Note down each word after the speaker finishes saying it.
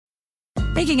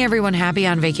Making everyone happy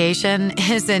on vacation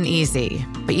isn't easy,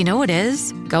 but you know what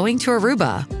is? Going to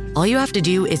Aruba. All you have to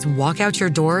do is walk out your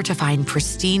door to find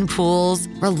pristine pools,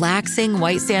 relaxing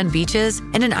white sand beaches,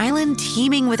 and an island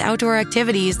teeming with outdoor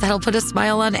activities that'll put a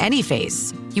smile on any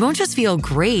face. You won't just feel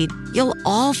great, you'll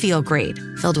all feel great,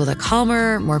 filled with a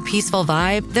calmer, more peaceful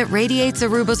vibe that radiates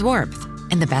Aruba's warmth.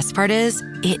 And the best part is,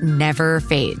 it never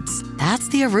fades. That's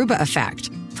the Aruba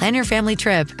effect. Plan your family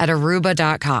trip at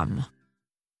aruba.com.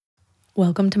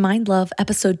 Welcome to Mind Love,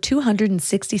 episode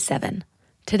 267.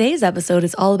 Today's episode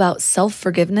is all about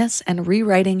self-forgiveness and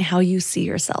rewriting how you see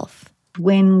yourself.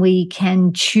 When we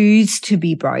can choose to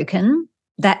be broken,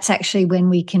 that's actually when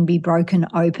we can be broken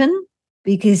open.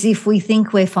 Because if we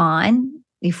think we're fine,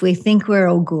 if we think we're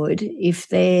all good, if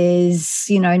there's,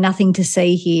 nothing to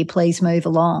see here, please move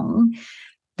along,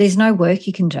 there's no work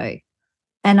you can do.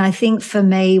 And I think for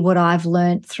me, what I've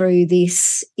learned through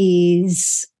this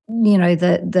is,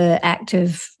 the act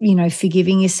of,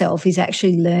 forgiving yourself is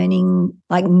actually learning,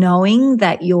 knowing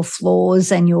that your flaws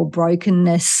and your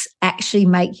brokenness actually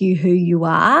make you who you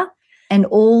are. And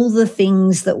all the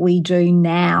things that we do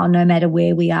now, no matter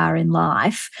where we are in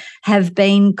life, have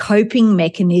been coping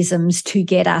mechanisms to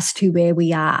get us to where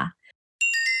we are.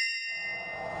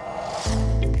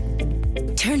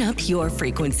 Turn up your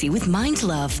frequency with Mind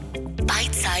Love.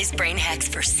 Bite-sized brain hacks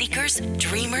for seekers,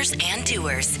 dreamers, and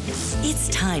doers. It's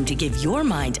time to give your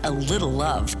mind a little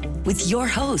love with your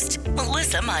host,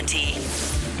 Melissa Monti.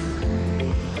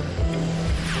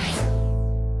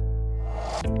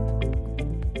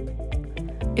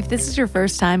 If this is your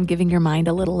first time giving your mind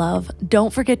a little love,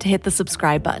 don't forget to hit the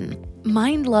subscribe button.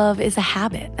 Mind love is a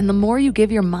habit, and the more you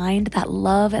give your mind that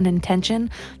love and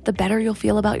intention, the better you'll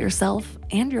feel about yourself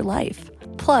and your life.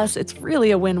 Plus, it's really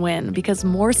a win-win because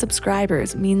more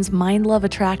subscribers means Mind Love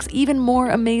attracts even more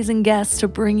amazing guests to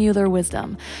bring you their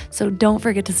wisdom. So don't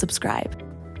forget to subscribe.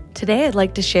 Today, I'd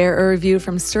like to share a review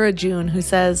from Sura June who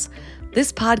says,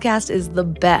 "This podcast is the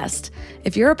best.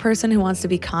 If you're a person who wants to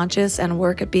be conscious and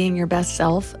work at being your best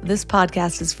self, this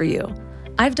podcast is for you.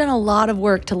 I've done a lot of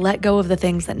work to let go of the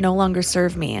things that no longer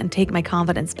serve me and take my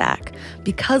confidence back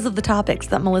because of the topics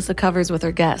that Melissa covers with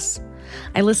her guests.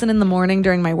 I listen in the morning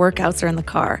during my workouts or in the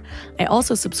car. I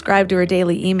also subscribe to her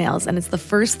daily emails, and it's the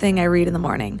first thing I read in the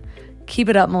morning. Keep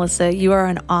it up, Melissa. You are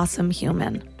an awesome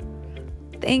human."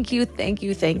 Thank you, thank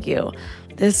you, thank you.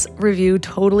 This review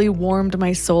totally warmed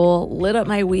my soul, lit up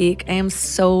my week. I am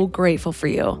so grateful for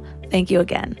you. Thank you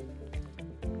again.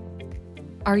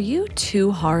 Are you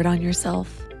too hard on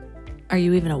yourself? Are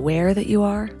you even aware that you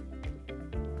are?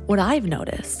 What I've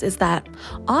noticed is that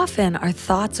often our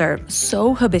thoughts are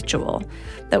so habitual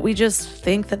that we just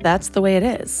think that that's the way it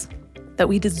is, that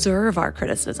we deserve our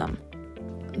criticism,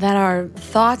 that our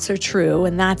thoughts are true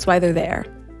and that's why they're there,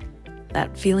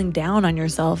 that feeling down on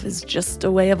yourself is just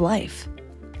a way of life.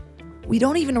 We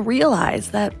don't even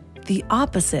realize that the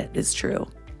opposite is true,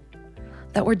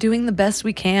 that we're doing the best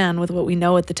we can with what we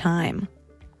know at the time,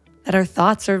 that our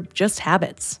thoughts are just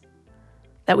habits,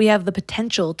 that we have the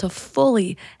potential to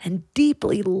fully and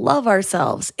deeply love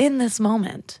ourselves in this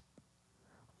moment.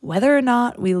 Whether or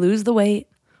not we lose the weight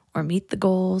or meet the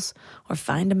goals or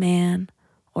find a man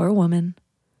or a woman,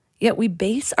 yet we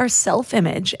base our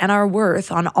self-image and our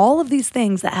worth on all of these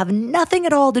things that have nothing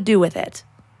at all to do with it.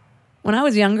 When I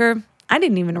was younger, I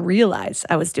didn't even realize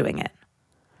I was doing it.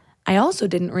 I also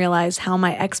didn't realize how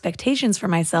my expectations for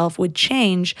myself would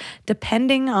change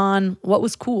depending on what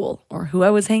was cool or who I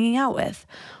was hanging out with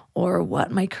or what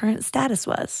my current status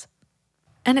was.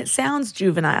 And it sounds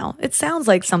juvenile. It sounds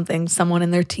like something someone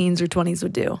in their teens or 20s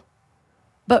would do.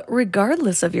 But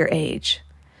regardless of your age,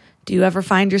 do you ever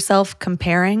find yourself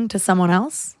comparing to someone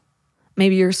else?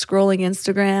 Maybe you're scrolling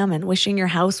Instagram and wishing your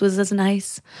house was as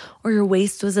nice or your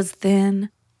waist was as thin,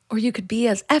 or you could be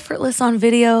as effortless on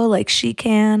video like she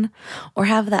can, or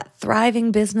have that thriving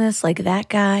business like that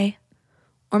guy.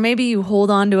 Or maybe you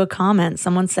hold on to a comment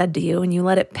someone said to you and you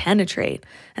let it penetrate,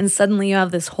 and suddenly you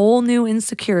have this whole new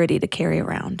insecurity to carry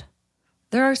around.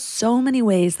 There are so many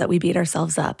ways that we beat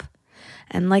ourselves up.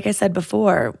 And like I said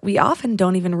before, we often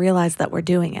don't even realize that we're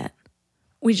doing it.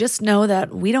 We just know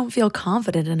that we don't feel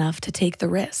confident enough to take the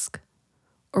risk,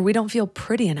 or we don't feel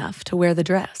pretty enough to wear the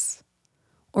dress.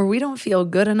 Or we don't feel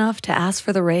good enough to ask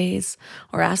for the raise,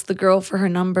 or ask the girl for her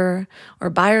number, or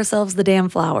buy ourselves the damn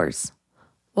flowers.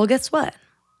 Well, guess what?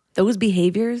 Those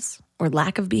behaviors, or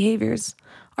lack of behaviors,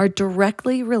 are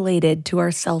directly related to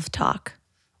our self-talk.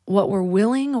 What we're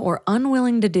willing or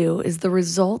unwilling to do is the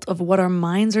result of what our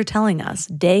minds are telling us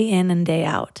day in and day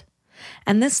out.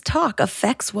 And this talk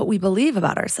affects what we believe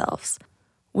about ourselves,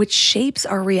 which shapes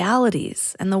our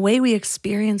realities and the way we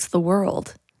experience the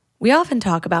world. We often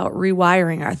talk about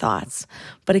rewiring our thoughts,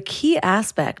 but a key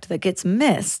aspect that gets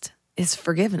missed is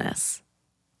forgiveness.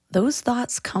 Those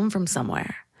thoughts come from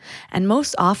somewhere, and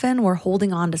most often we're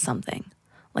holding on to something,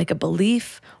 like a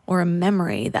belief or a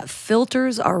memory that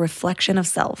filters our reflection of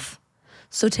self.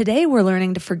 So today we're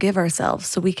learning to forgive ourselves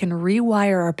so we can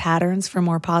rewire our patterns for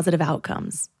more positive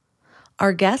outcomes.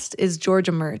 Our guest is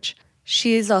Georgia Murch.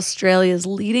 She is Australia's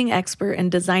leading expert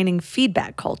in designing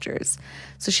feedback cultures.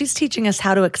 So she's teaching us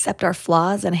how to accept our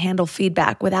flaws and handle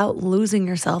feedback without losing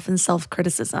yourself in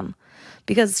self-criticism.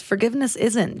 Because forgiveness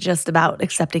isn't just about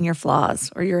accepting your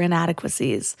flaws or your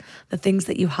inadequacies, the things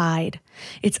that you hide.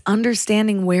 It's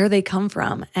understanding where they come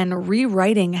from and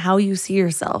rewriting how you see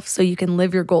yourself so you can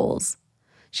live your goals.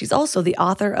 She's also the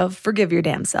author of Forgive Your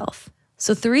Damn Self.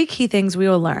 So 3 key things we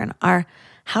will learn are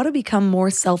how to become more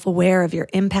self-aware of your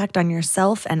impact on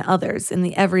yourself and others in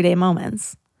the everyday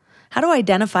moments, how to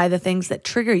identify the things that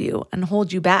trigger you and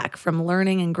hold you back from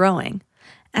learning and growing,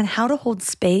 and how to hold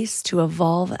space to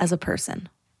evolve as a person.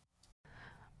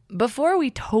 Before we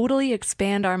totally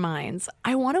expand our minds,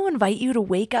 I want to invite you to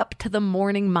wake up to the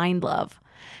morning mind love.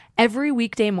 Every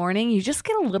weekday morning, you just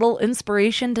get a little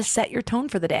inspiration to set your tone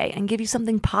for the day and give you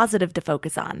something positive to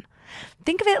focus on.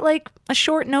 Think of it like a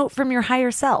short note from your higher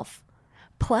self.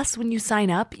 Plus, when you sign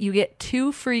up, you get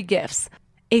 2 free gifts,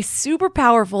 a super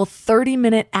powerful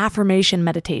 30-minute affirmation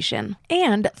meditation,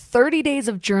 and 30 days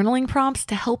of journaling prompts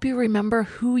to help you remember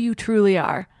who you truly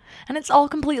are. And it's all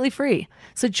completely free.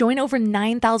 So join over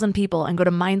 9,000 people and go to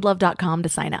mindlove.com to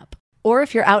sign up. Or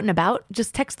if you're out and about,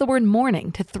 just text the word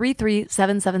morning to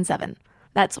 33777.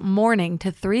 That's morning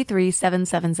to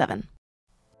 33777.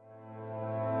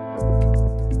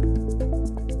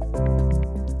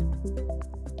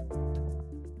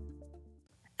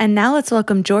 And now let's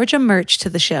welcome Georgia Murch to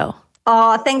the show.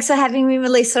 Oh, thanks for having me,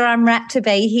 Melissa. I'm rapt to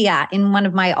be here in one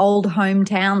of my old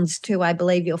hometowns too. I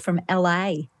believe you're from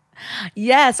LA.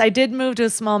 Yes, I did move to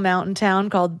a small mountain town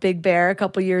called Big Bear a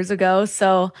couple years ago,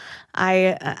 so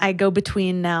I go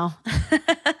between now.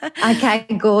 Okay,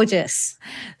 gorgeous.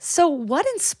 So what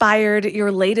inspired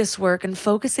your latest work in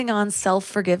focusing on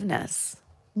self-forgiveness?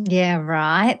 Yeah,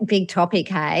 right. Big topic,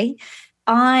 hey?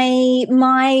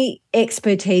 My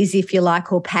expertise, if you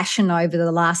like, or passion over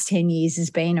the last 10 years has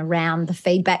been around the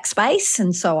feedback space.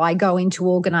 And so I go into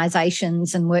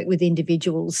organizations and work with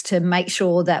individuals to make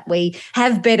sure that we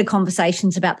have better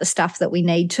conversations about the stuff that we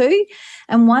need to.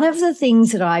 And one of the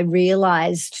things that I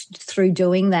realized through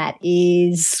doing that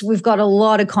is we've got a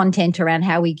lot of content around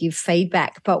how we give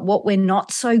feedback, but what we're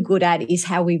not so good at is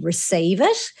how we receive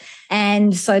it.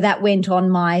 And so that went on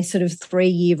my sort of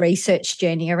 3-year research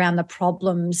journey around the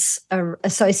problems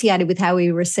associated with how we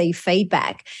receive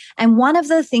feedback. And one of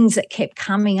the things that kept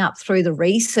coming up through the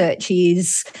research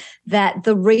is that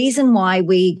the reason why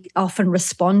we often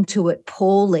respond to it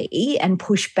poorly and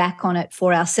push back on it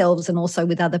for ourselves and also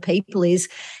with other people is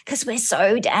because we're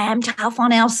so damn tough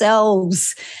on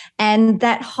ourselves. And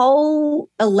that whole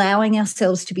allowing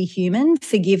ourselves to be human,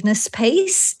 forgiveness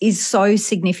piece is so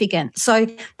significant. So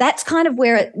that's kind of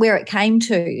where it came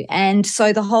to. And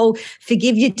so the whole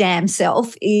forgive your damn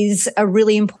self is a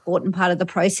really important part of the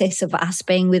process of us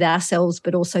being with ourselves,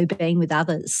 but also being with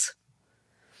others.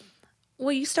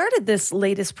 Well, you started this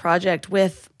latest project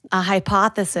with a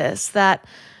hypothesis that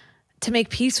to make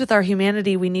peace with our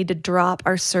humanity, we need to drop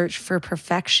our search for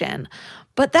perfection.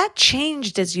 But that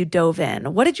changed as you dove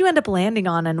in. What did you end up landing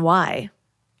on and why?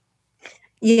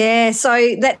 Yeah, so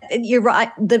that you're right.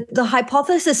 The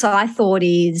hypothesis I thought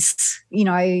is,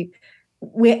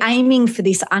 we're aiming for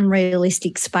this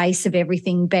unrealistic space of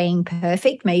everything being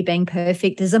perfect, me being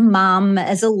perfect as a mum,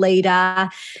 as a leader,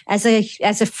 as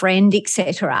a friend,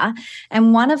 etc.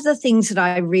 And one of the things that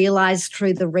I realized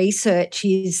through the research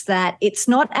is that it's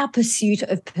not our pursuit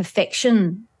of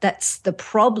perfection that's the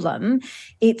problem.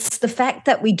 It's the fact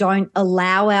that we don't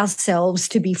allow ourselves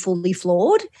to be fully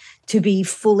flawed, to be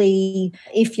fully,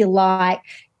 if you like,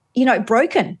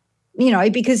 broken.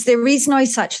 Because there is no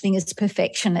such thing as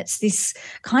perfection. It's this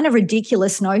kind of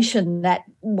ridiculous notion that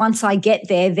once I get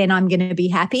there, then I'm going to be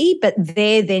happy, but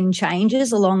there then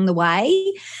changes along the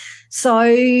way. So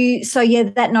yeah,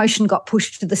 that notion got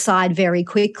pushed to the side very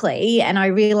quickly, and I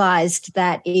realized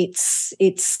that it's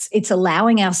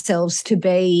allowing ourselves to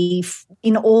be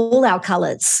in all our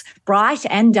colors, bright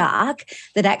and dark,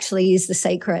 that actually is the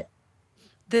secret.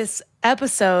 This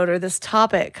episode or this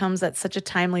topic comes at such a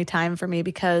timely time for me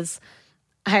because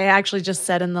I actually just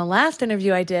said in the last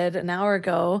interview I did an hour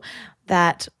ago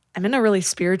that I'm in a really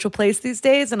spiritual place these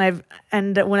days, and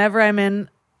whenever I'm in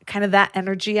kind of that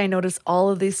energy, I notice all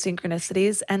of these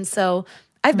synchronicities. And so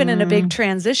I've been in a big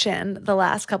transition the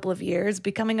last couple of years,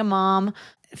 becoming a mom,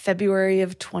 February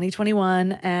of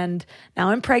 2021, and now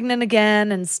I'm pregnant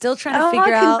again and still trying to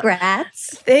figure out.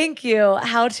 Congrats. Thank you.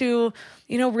 How to,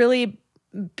 really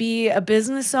be a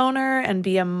business owner and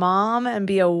be a mom and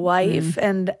be a wife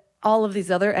and all of these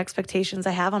other expectations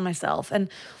I have on myself. And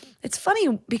it's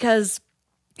funny because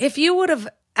if you would have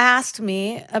asked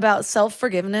me about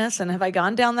self-forgiveness and have I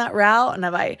gone down that route and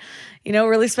have I,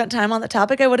 really spent time on the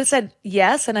topic, I would have said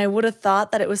yes. And I would have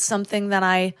thought that it was something that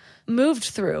I moved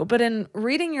through. But in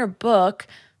reading your book,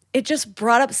 it just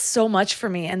brought up so much for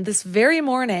me. And this very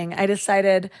morning, I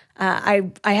decided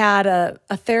I had a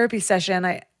therapy session.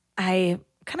 I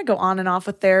kind of go on and off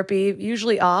with therapy,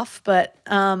 usually off, but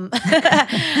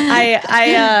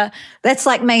That's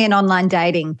like me in online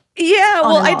dating. Yeah,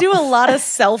 well, I do a lot of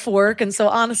self-work. And so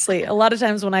honestly, a lot of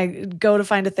times when I go to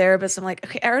find a therapist, I'm like,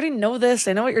 okay, I already know this.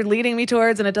 I know what you're leading me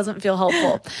towards, and it doesn't feel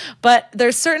helpful. But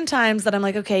there's certain times that I'm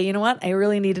like, okay, you know what? I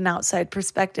really need an outside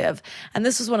perspective. And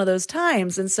this was one of those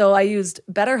times. And so I used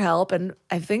BetterHelp, and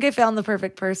I think I found the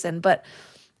perfect person. But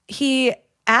he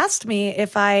asked me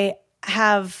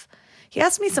he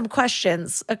asked me some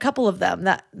questions, a couple of them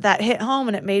that hit home,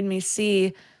 and it made me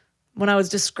see when I was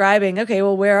describing, okay,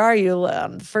 well, where are you?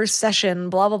 First session,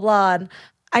 blah, blah, blah. And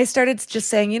I started just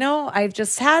saying, I've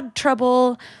just had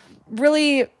trouble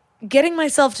really getting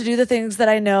myself to do the things that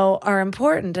I know are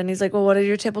important. And he's like, well, what does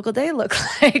your typical day look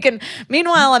like? And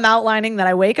meanwhile, I'm outlining that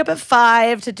I wake up at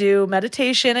 5 to do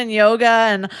meditation and yoga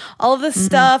and all of this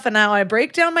stuff. And now I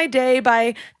break down my day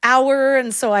by hour.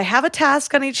 And so I have a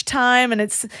task on each time. And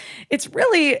it's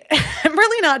really, I'm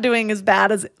really not doing as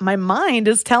bad as my mind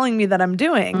is telling me that I'm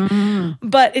doing.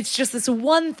 But it's just this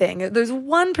one thing. There's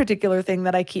one particular thing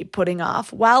that I keep putting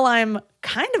off while I'm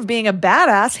kind of being a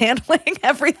badass handling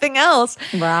everything else.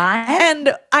 Right.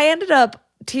 And I ended up,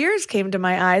 tears came to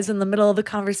my eyes in the middle of the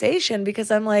conversation because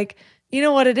I'm like, you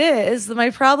know what it is? My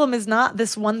problem is not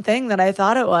this one thing that I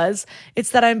thought it was.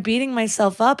 It's that I'm beating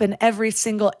myself up in every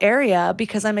single area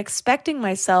because I'm expecting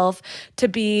myself to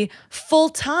be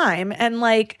full-time and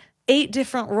like 8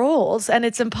 different roles, and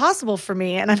it's impossible for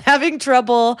me. And I'm having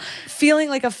trouble feeling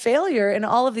like a failure in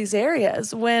all of these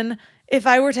areas when if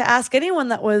I were to ask anyone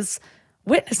that was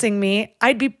witnessing me,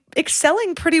 I'd be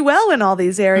excelling pretty well in all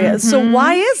these areas. So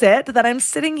why is it that I'm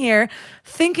sitting here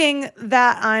thinking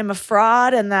that I'm a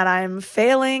fraud and that I'm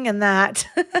failing and that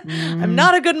I'm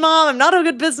not a good mom, I'm not a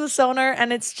good business owner?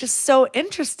 And it's just so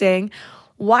interesting.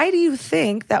 Why do you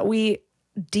think that we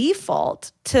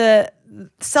default to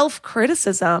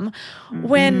self-criticism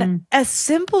when a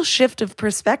simple shift of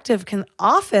perspective can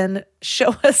often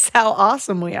show us how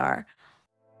awesome we are?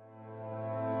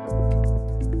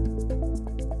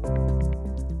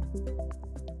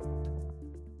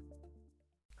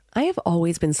 I have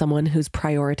always been someone who's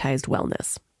prioritized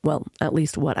wellness. Well, at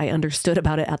least what I understood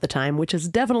about it at the time, which has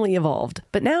definitely evolved.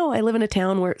 But now I live in a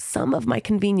town where some of my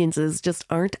conveniences just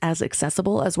aren't as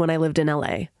accessible as when I lived in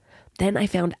LA. Then I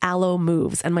found Alo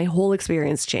Moves and my whole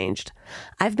experience changed.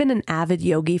 I've been an avid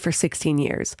yogi for 16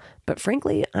 years, but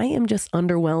frankly, I am just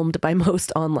underwhelmed by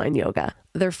most online yoga.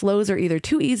 Their flows are either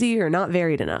too easy or not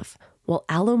varied enough. Well,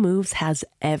 Alo Moves has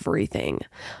everything.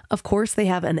 Of course, they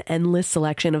have an endless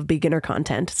selection of beginner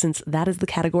content, since that is the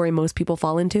category most people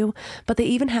fall into, but they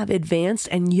even have advanced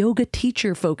and yoga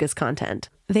teacher-focused content.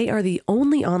 They are the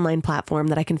only online platform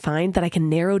that I can find that I can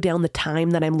narrow down the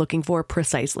time that I'm looking for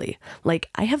precisely. Like,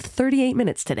 I have 38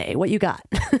 minutes today. What you got?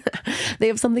 They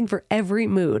have something for every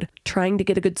mood. Trying to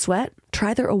get a good sweat?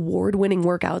 Try their award-winning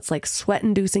workouts like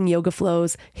sweat-inducing yoga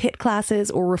flows, HIIT classes,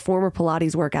 or reformer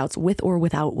Pilates workouts with or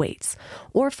without weights.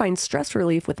 Or find stress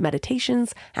relief with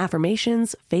meditations,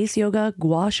 affirmations, face yoga,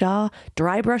 gua sha,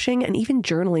 dry brushing, and even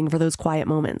journaling for those quiet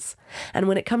moments. And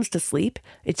when it comes to sleep,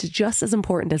 it's just as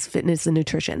important as fitness and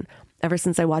nutrition. Ever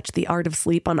since I watched The Art of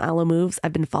Sleep on Alo Moves,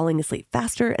 I've been falling asleep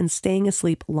faster and staying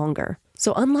asleep longer.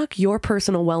 So unlock your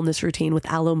personal wellness routine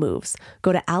with Alo Moves.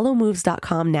 Go to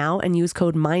alomoves.com now and use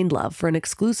code MINDLOVE for an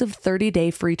exclusive 30-day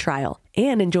free trial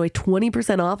and enjoy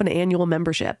 20% off an annual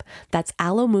membership. That's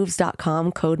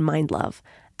alomoves.com, code MINDLOVE.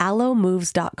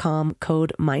 alomoves.com,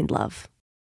 code MINDLOVE.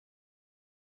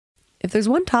 If there's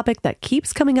one topic that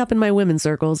keeps coming up in my women's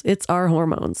circles, it's our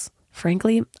hormones.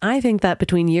 Frankly, I think that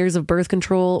between years of birth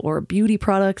control or beauty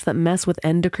products that mess with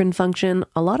endocrine function,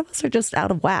 a lot of us are just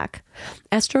out of whack.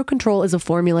 Estro Control is a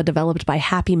formula developed by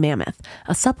Happy Mammoth,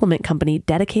 a supplement company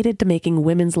dedicated to making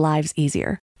women's lives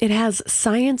easier. It has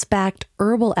science-backed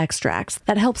herbal extracts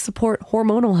that help support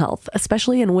hormonal health,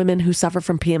 especially in women who suffer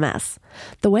from PMS.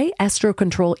 The way Estro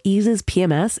Control eases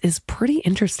PMS is pretty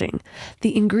interesting.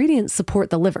 The ingredients support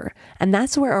the liver, and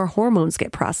that's where our hormones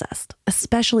get processed,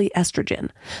 especially estrogen.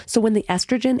 So when the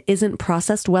estrogen isn't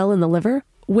processed well in the liver,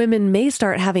 Women may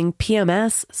start having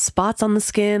PMS, spots on the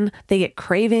skin, they get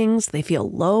cravings, they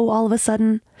feel low all of a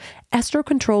sudden. Estro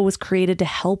Control was created to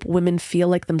help women feel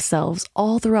like themselves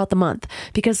all throughout the month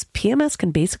because PMS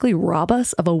can basically rob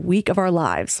us of a week of our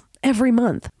lives every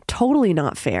month. Totally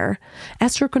not fair.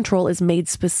 Estro Control is made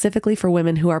specifically for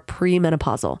women who are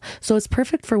premenopausal, so it's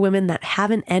perfect for women that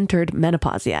haven't entered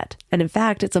menopause yet. And in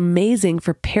fact, it's amazing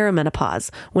for perimenopause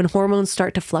when hormones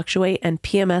start to fluctuate and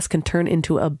PMS can turn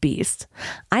into a beast.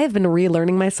 I have been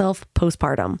relearning myself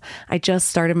postpartum. I just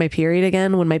started my period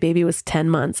again when my baby was 10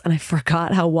 months, and I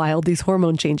forgot how wild these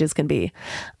hormone changes can be.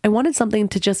 I wanted something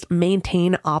to just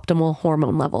maintain optimal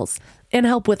hormone levels and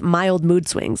help with mild mood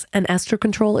swings, and Estro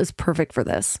Control is perfect for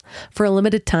this. For a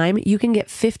limited time, you can get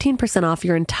 15% off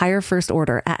your entire first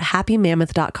order at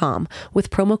happymammoth.com with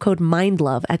promo code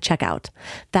MINDLOVE at checkout.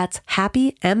 That's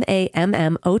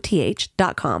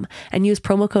happymammoth.com and use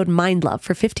promo code MINDLOVE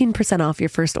for 15% off your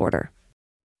first order.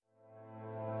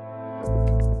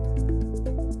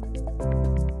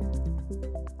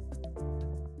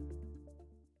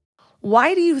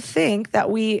 Why do you think that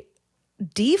we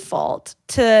default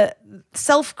to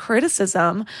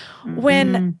self-criticism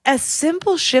when a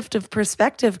simple shift of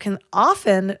perspective can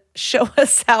often show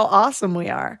us how awesome we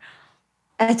are?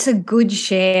 It's a good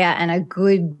share and a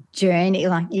good journey,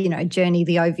 journey,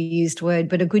 the overused word,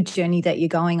 but a good journey that you're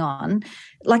going on.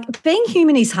 Like, being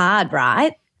human is hard,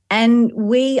 right? And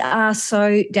we are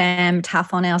so damn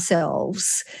tough on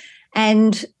ourselves.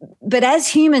 But as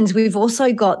humans, we've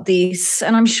also got this,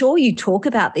 and I'm sure you talk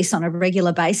about this on a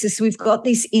regular basis, we've got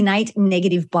this innate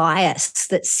negative bias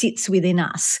that sits within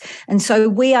us. And so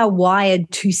we are wired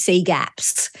to see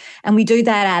gaps, and we do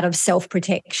that out of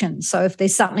self-protection. So if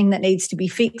there's something that needs to be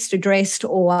fixed, addressed,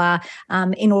 or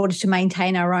in order to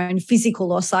maintain our own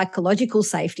physical or psychological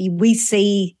safety, we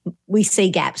see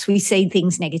gaps, we see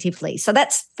things negatively. So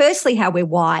that's firstly how we're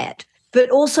wired. But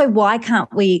also, why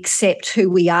can't we accept who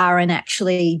we are and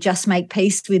actually just make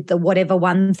peace with the whatever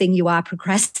one thing you are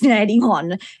procrastinating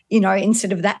on,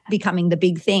 instead of that becoming the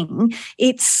big thing?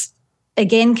 It's,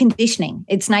 again, conditioning.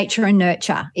 It's nature and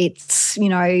nurture. It's,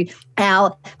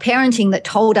 our parenting that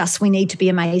told us we need to be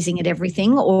amazing at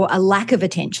everything, or a lack of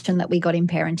attention that we got in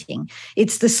parenting.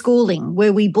 It's the schooling.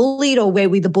 Were we bullied or were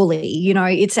we the bully?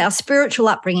 It's our spiritual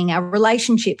upbringing, our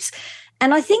relationships.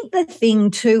 And I think the thing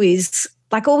too is,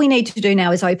 all we need to do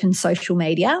now is open social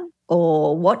media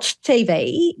or watch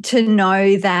TV to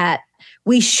know that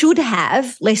we should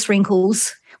have less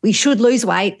wrinkles, we should lose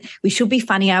weight, we should be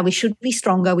funnier, we should be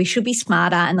stronger, we should be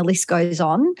smarter, and the list goes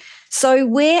on. So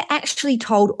we're actually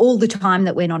told all the time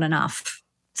that we're not enough.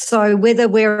 So whether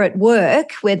we're at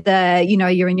work, whether,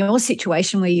 you're in your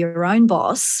situation where you're your own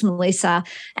boss, Melissa,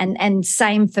 and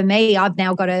same for me, I've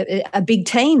now got a big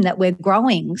team that we're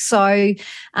growing. So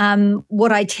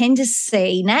what I tend to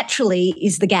see naturally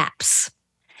is the gaps.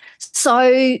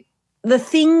 So the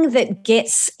thing that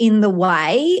gets in the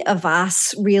way of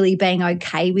us really being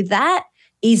okay with that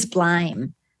is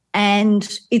blame. And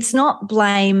it's not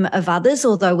blame of others,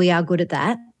 although we are good at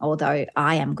that, although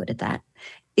I am good at that.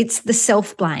 It's the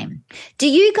self-blame. Do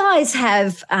you guys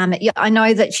have, I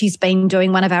know that she's been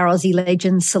doing, one of our Aussie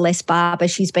legends, Celeste Barber,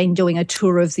 she's been doing a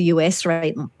tour of the US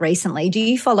recently. Do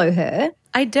you follow her?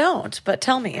 I don't, but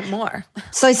tell me more.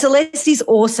 So Celeste is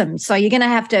awesome. So you're going to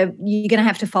have to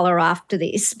follow her after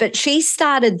this. But she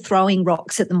started throwing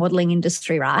rocks at the modelling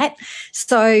industry, right?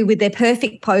 So with their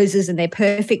perfect poses and their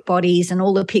perfect bodies and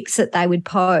all the pics that they would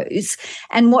pose.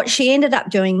 And what she ended up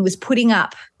doing was putting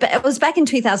up, but it was back in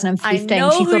 2015. I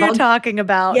know who you're talking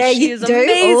about. Yeah, she is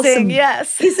amazing. Awesome.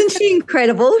 Yes. Isn't she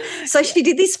incredible? So she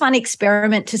did this fun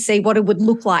experiment to see what it would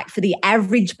look like for the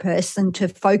average person to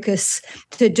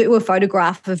do a photograph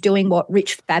of doing what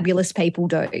rich, fabulous people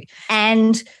do.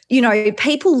 And,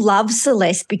 people love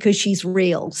Celeste because she's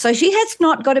real. So she has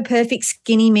not got a perfect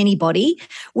skinny mini body.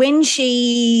 When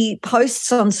she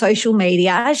posts on social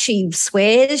media, she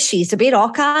swears, she's a bit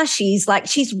ochre. She's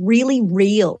really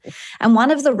real. And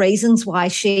one of the reasons why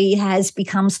she has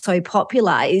become so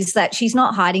popular is that she's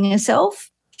not hiding herself.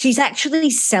 She's actually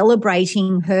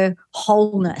celebrating her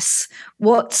wholeness,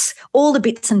 what's all the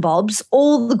bits and bobs,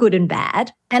 all the good and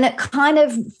bad. And it kind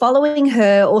of, following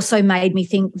her, also made me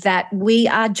think that we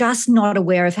are just not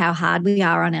aware of how hard we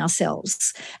are on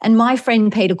ourselves. And my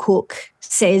friend Peter Cook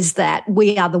says that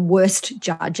we are the worst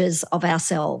judges of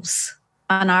ourselves.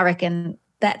 And I reckon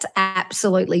that's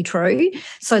absolutely true.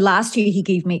 So last year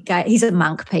he's a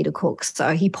monk, Peter Cook,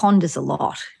 so he ponders a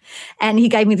lot. And he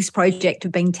gave me this project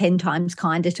of being 10 times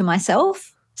kinder to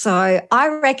myself. So I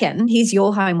reckon, here's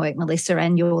your homework, Melissa,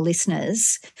 and your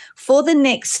listeners. For the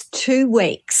next 2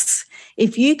 weeks,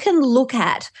 if you can look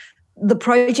at the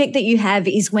project that you have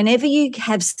is whenever you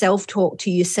have self-talk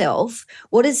to yourself,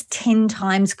 what does 10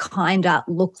 times kinder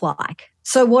look like?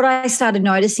 So what I started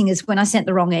noticing is when I sent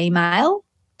the wrong email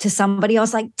to somebody, I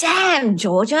was like, damn,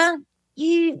 Georgia,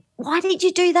 why did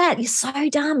you do that? You're so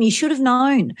dumb. You should have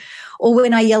known. Or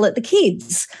when I yell at the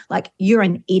kids, like, you're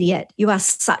an idiot. You are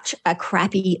such a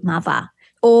crappy mother.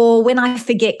 Or when I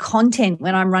forget content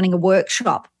when I'm running a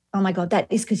workshop, oh my God, that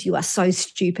is because you are so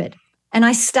stupid. And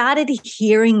I started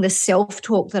hearing the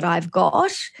self-talk that I've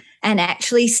got and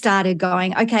actually started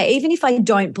going, okay, even if I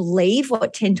don't believe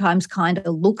what 10 times kinder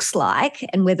looks like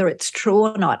and whether it's true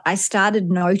or not, I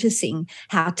started noticing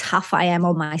how tough I am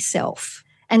on myself.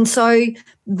 And so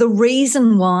the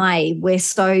reason why we're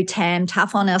so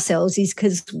tough on ourselves is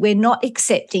because we're not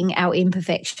accepting our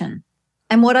imperfection.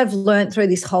 And what I've learned through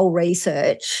this whole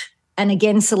research, and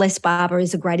again, Celeste Barber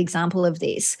is a great example of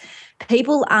this,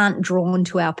 people aren't drawn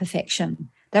to our perfection.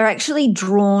 They're actually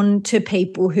drawn to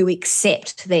people who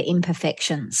accept their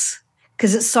imperfections,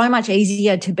 because it's so much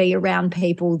easier to be around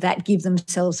people that give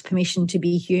themselves permission to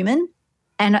be human.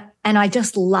 And I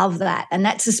just love that. And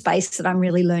that's a space that I'm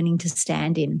really learning to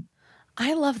stand in.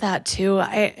 I love that too.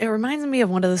 It reminds me of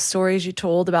one of the stories you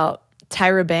told about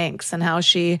Tyra Banks and how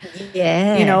she,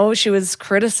 she was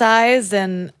criticized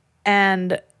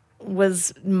and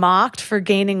was mocked for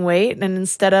gaining weight. And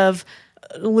instead of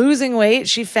losing weight,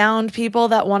 she found people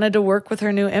that wanted to work with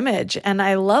her new image. And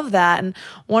I love that. And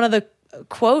one of the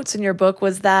quotes in your book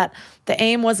was that the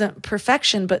aim wasn't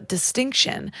perfection, but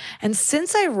distinction. And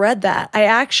since I read that, I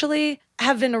actually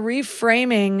have been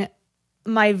reframing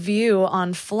my view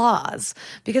on flaws,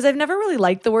 because I've never really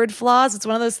liked the word flaws. It's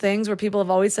one of those things where people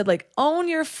have always said, like, own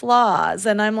your flaws.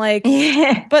 And I'm like,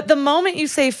 but the moment you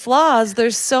say flaws,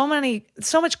 there's so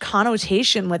much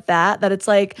connotation with that it's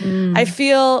like, I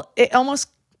feel it almost,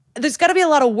 there's got to be a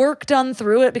lot of work done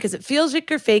through it because it feels like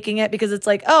you're faking it, because it's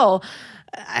like, oh,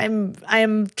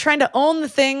 I'm trying to own the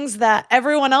things that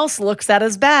everyone else looks at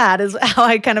as bad, is how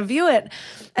I kind of view it.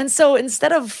 And so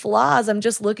instead of flaws, I'm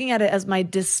just looking at it as my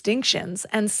distinctions.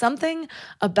 And something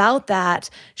about that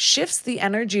shifts the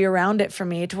energy around it for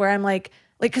me to where I'm like,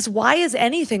 because why is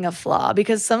anything a flaw?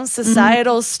 Because some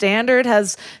societal standard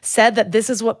has said that this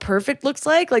is what perfect looks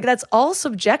like. Like, that's all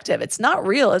subjective. It's not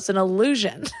real. It's an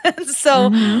illusion. And so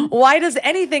why does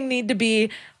anything need to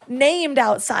be named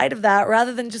outside of that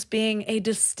rather than just being a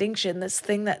distinction, this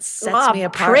thing that sets me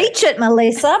apart? Preach it,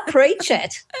 Melissa. Preach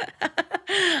it.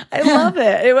 I love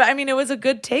it. It was a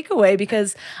good takeaway,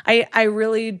 because I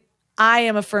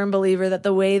am a firm believer that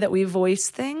the way that we voice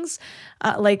things,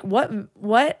 like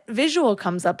what visual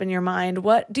comes up in your mind?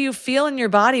 What do you feel in your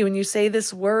body when you say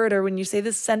this word, or when you say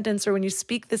this sentence, or when you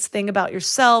speak this thing about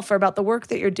yourself or about the work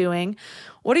that you're doing?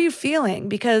 What are you feeling?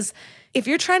 Because if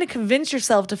you're trying to convince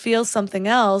yourself to feel something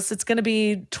else, it's going to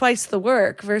be twice the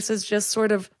work versus just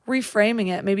sort of reframing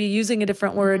it, maybe using a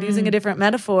different word, using a different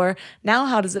metaphor. Now,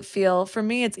 how does it feel? For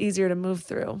me, it's easier to move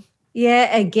through.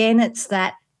 Yeah, again, it's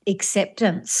that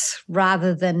acceptance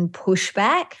rather than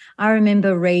pushback. I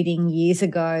remember reading years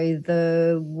ago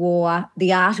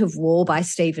The Art of War by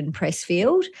Stephen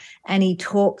Pressfield, and he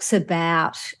talks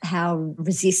about how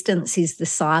resistance is the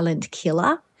silent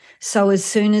killer. So as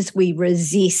soon as we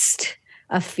resist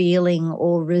a feeling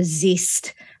or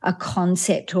resist a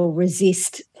concept or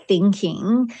resist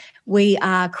thinking, we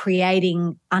are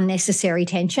creating unnecessary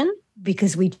tension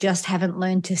because we just haven't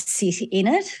learned to sit in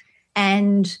it.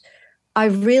 And I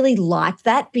really like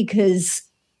that, because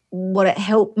what it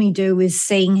helped me do is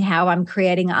seeing how I'm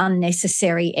creating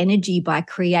unnecessary energy by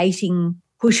creating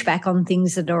pushback on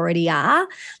things that already are.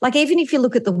 Like, even if you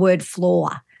look at the word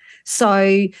flaw.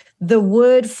 So the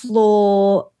word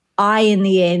flaw, in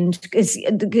the end, because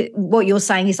what you're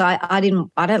saying is I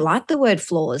don't like the word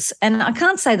flaws, and I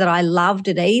can't say that I loved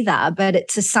it either, but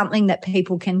it's something that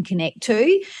people can connect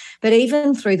to. But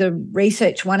even through the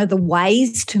research, one of the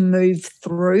ways to move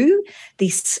through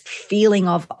this feeling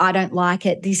of I don't like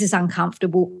it, this is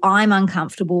uncomfortable, I'm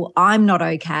not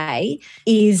okay,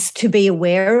 is to be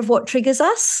aware of what triggers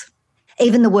us.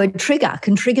 Even the word trigger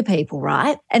can trigger people,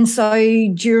 right? And so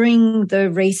during the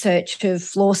research of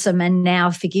Flawsome and now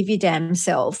Forgive Your Damn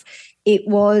Self, it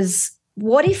was,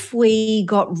 what if we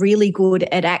got really good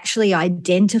at actually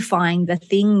identifying the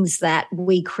things that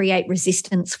we create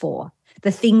resistance for, the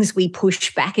things we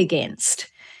push back against?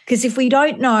 Because if we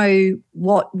don't know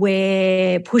what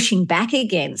we're pushing back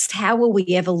against, how will we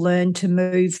ever learn to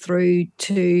move through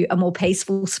to a more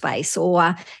peaceful space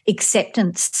or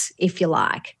acceptance, if you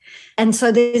like? And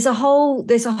so there's a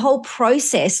whole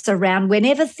process around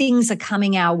whenever things are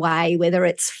coming our way, whether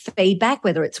it's feedback,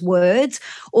 whether it's words,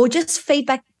 or just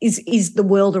feedback is the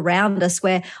world around us,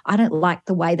 where I don't like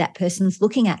the way that person's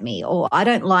looking at me, or I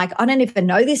don't even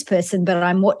know this person, but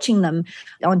I'm watching them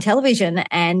on television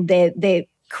and they're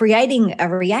creating a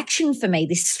reaction for me,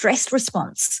 this stress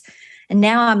response. And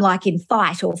now I'm like in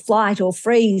fight or flight or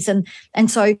freeze.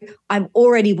 And so I'm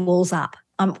already walls up.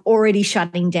 I'm already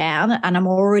shutting down and I'm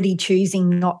already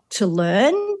choosing not to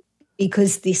learn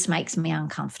because this makes me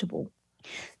uncomfortable.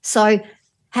 So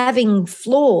having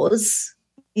flaws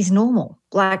is normal.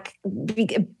 But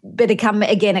it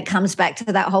comes back to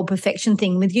that whole perfection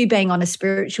thing. With you being on a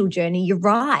spiritual journey, you're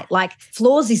right. Like,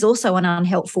 flaws is also an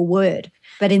unhelpful word.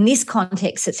 But in this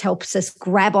context, it helps us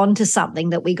grab onto something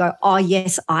that we go, oh,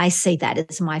 yes, I see that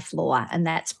as my flaw. And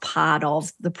that's part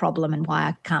of the problem and why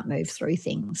I can't move through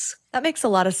things. That makes a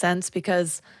lot of sense,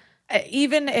 because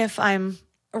even if I'm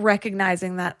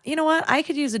recognizing that, you know what, I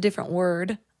could use a different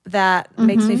word that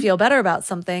makes me feel better about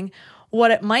something, what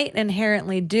it might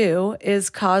inherently do is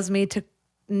cause me to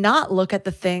not look at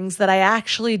the things that I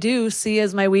actually do see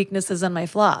as my weaknesses and my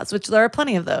flaws, which there are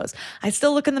plenty of those. I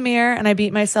still look in the mirror and I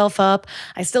beat myself up.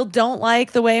 I still don't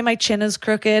like the way my chin is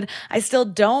crooked. I still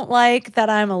don't like that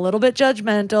I'm a little bit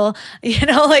judgmental,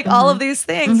 all of these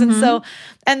things.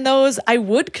 And those I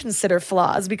would consider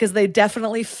flaws because they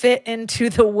definitely fit into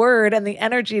the word and the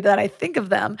energy that I think of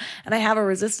them. And I have a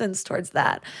resistance towards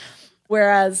that.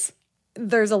 Whereas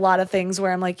there's a lot of things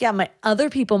where I'm like, yeah, my other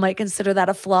people might consider that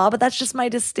a flaw, but that's just my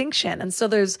distinction. And so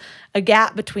there's a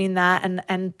gap between that,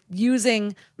 and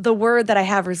using the word that I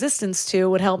have resistance to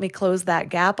would help me close that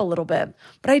gap a little bit.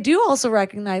 But I do also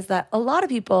recognize that a lot of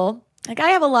people, like, I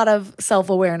have a lot of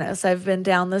self-awareness. I've been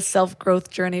down this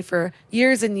self-growth journey for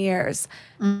years and years.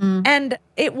 And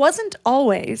it wasn't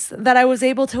always that I was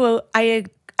able to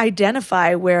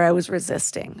identify where I was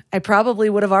resisting. I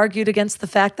probably would have argued against the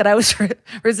fact that I was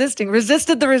resisted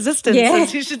the resistance,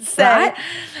 as you should say. Right?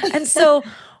 And so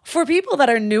for people that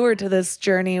are newer to this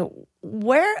journey,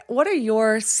 what are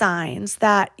your signs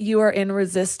that you are in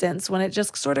resistance when it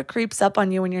just sort of creeps up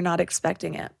on you when you're not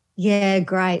expecting it? Yeah,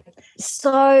 great.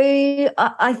 So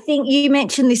I think you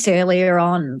mentioned this earlier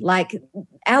on, like,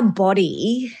 our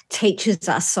body teaches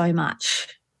us so much.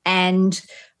 And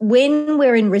when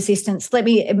we're in resistance, let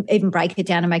me even break it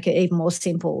down and make it even more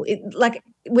simple.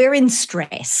 We're in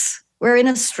stress. We're in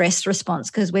a stress response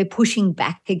because we're pushing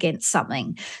back against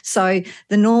something. So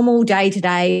the normal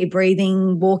day-to-day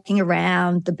breathing, walking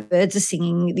around, the birds are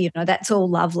singing, that's all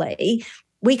lovely.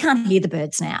 We can't hear the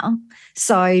birds now.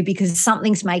 So because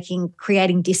something's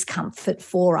creating discomfort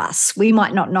for us, we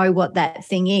might not know what that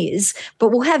thing is, but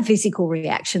we'll have physical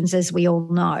reactions, as we all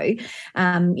know.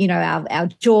 Our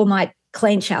jaw might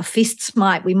clench, our fists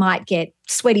we might get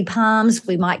sweaty palms,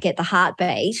 we might get the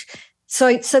heartbeat.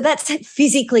 So that's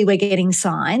physically we're getting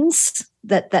signs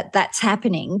that's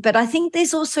happening. But I think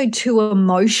there's also two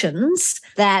emotions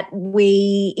that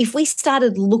if we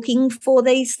started looking for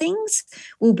these things,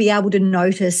 we'll be able to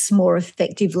notice more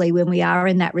effectively when we are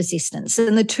in that resistance.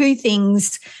 And the two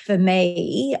things for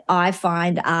me, I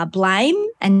find, are blame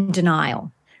and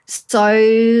denial. So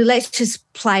let's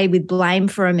just play with blame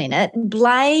for a minute.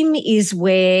 Blame is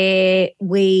where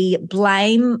we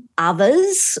blame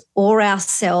others or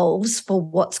ourselves for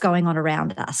what's going on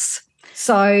around us.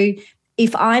 So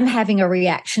if I'm having a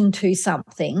reaction to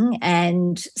something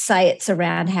and say it's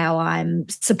around how I'm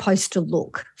supposed to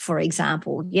look, for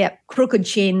example, crooked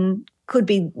chin, could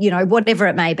be, whatever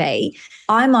it may be,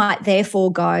 I might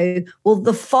therefore go, well,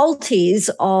 the fault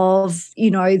is of,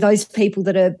 those people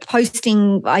that are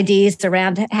posting ideas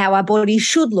around how our body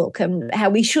should look and how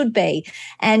we should be.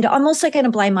 And I'm also going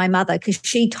to blame my mother because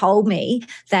she told me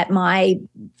that my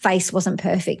face wasn't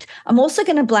perfect. I'm also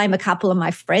going to blame a couple of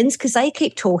my friends because they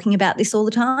keep talking about this all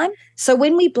the time. So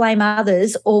when we blame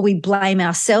others or we blame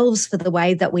ourselves for the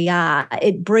way that we are,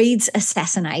 it breeds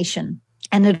assassination.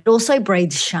 And it also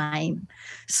breeds shame.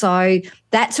 So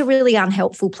that's a really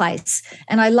unhelpful place.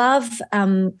 And I love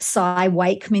Cy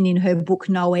Wakeman in her book,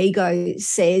 No Ego,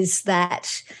 says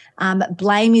that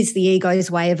blame is the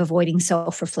ego's way of avoiding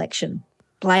self-reflection.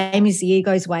 Blame is the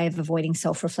ego's way of avoiding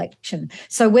self-reflection.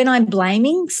 So when I'm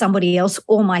blaming somebody else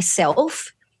or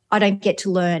myself, I don't get to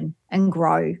learn and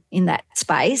grow in that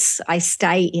space. I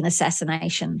stay in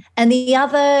assassination. And the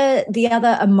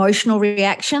other emotional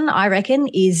reaction, I reckon,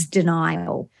 is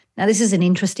denial. Now, this is an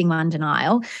interesting one,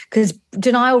 denial, because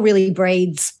denial really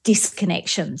breeds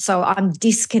disconnection. So I'm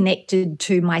disconnected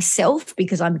to myself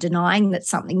because I'm denying that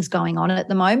something's going on at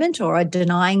the moment, or I'm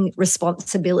denying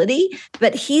responsibility.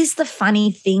 But here's the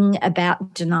funny thing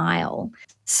about denial.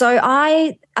 So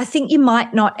I think you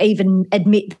might not even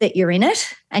admit that you're in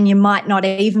it, and you might not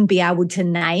even be able to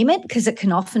name it because it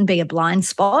can often be a blind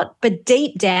spot. But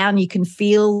deep down, you can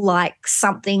feel like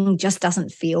something just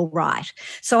doesn't feel right.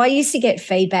 So I used to get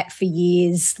feedback for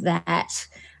years that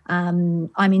I'm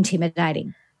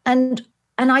intimidating. And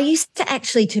I used to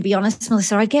actually, to be honest,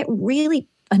 Melissa, I'd get really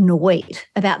annoyed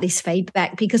about this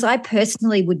feedback because I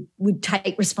personally would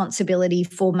take responsibility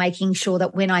for making sure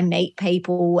that when I meet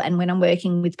people and when I'm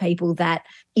working with people that,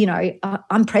 you know,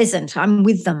 I'm present, I'm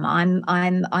with them,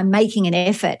 I'm making an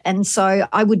effort. And so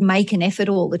I would make an effort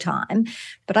all the time.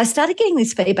 But I started getting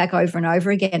this feedback over and over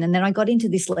again. And then I got into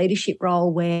this leadership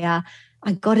role where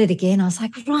I got it again. I was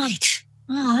like, right,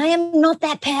 I am not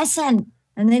that person.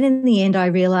 And then in the end, I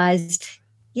realized,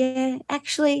 yeah,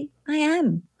 actually, I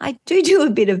am. I do a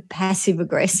bit of passive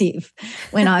aggressive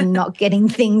when I'm not getting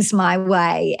things my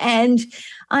way. And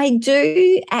I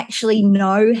do actually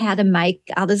know how to make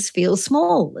others feel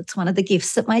small. It's one of the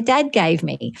gifts that my dad gave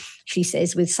me, she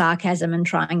says with sarcasm and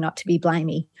trying not to be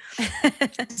blamey.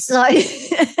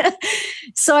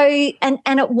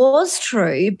 And it was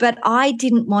true, but I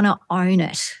didn't want to own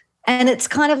it. And it's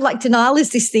kind of like denial is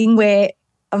this thing where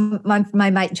my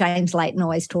mate James Layton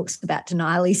always talks about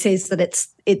denial. He says that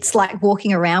it's like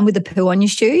walking around with a poo on your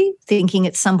shoe, thinking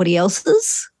it's somebody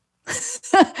else's.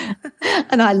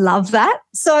 And I love that.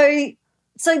 So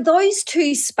those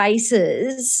two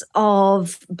spaces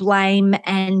of blame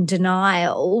and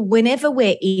denial, whenever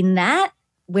we're in that,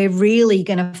 we're really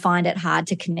going to find it hard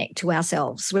to connect to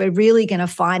ourselves. We're really going to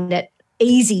find it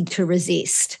easy to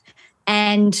resist.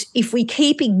 And if we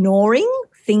keep ignoring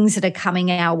things that are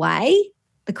coming our way,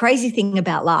 the crazy thing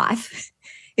about life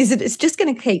is that it's just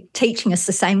going to keep teaching us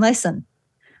the same lesson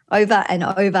over and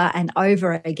over and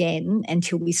over again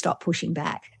until we stop pushing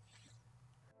back.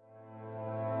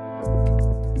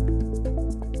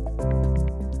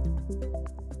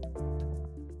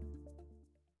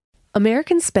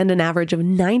 Americans spend an average of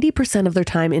 90% of their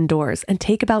time indoors and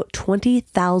take about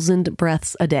 20,000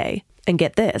 breaths a day. And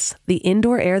get this, the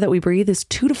indoor air that we breathe is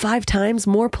 2 to 5 times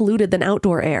more polluted than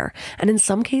outdoor air, and in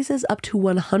some cases up to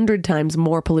 100 times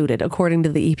more polluted, according to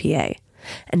the EPA.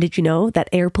 And did you know that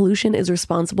air pollution is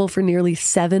responsible for nearly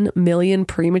 7 million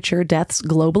premature deaths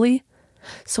globally?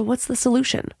 So what's the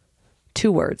solution?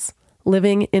 2 words.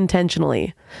 Living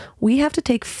intentionally. We have to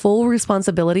take full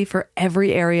responsibility for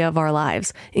every area of our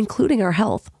lives, including our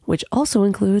health, which also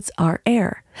includes our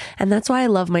air. And that's why I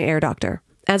love my Air Doctor.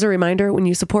 As a reminder, when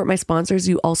you support my sponsors,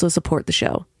 you also support the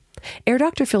show. Air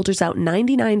Doctor filters out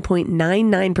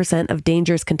 99.99% of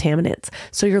dangerous contaminants,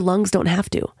 so your lungs don't have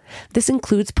to. This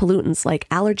includes pollutants like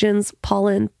allergens,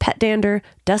 pollen, pet dander,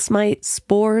 dust mites,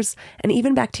 spores, and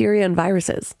even bacteria and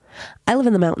viruses. I live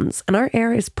in the mountains, and our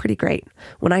air is pretty great.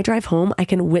 When I drive home, I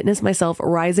can witness myself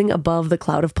rising above the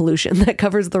cloud of pollution that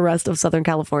covers the rest of Southern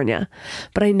California.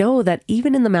 But I know that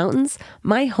even in the mountains,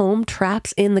 my home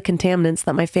traps in the contaminants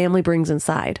that my family brings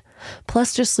inside.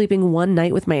 Plus, just sleeping one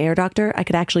night with my Air Doctor, I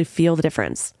could actually feel the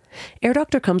difference. Air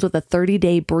Doctor comes with a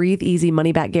 30-day breathe easy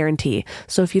money-back guarantee,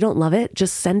 so if you don't love it,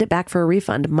 just send it back for a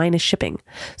refund minus shipping.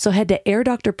 So head to Air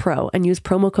Doctor Pro and use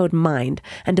promo code MIND,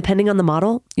 and depending on the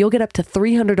model, you'll get up to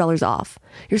 $300 off.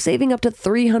 You're saving up to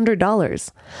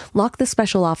 $300. Lock this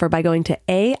special offer by going to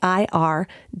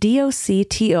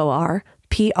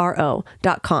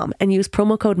AIRDOCTORPRO.com and use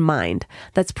promo code MIND.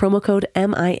 That's promo code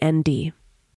MIND.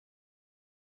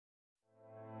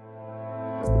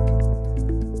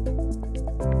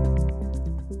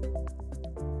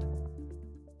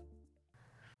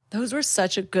 Those were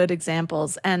such good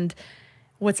examples. And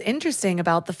what's interesting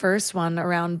about the first one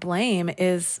around blame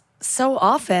is so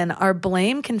often our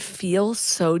blame can feel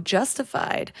so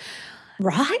justified.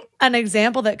 Right? An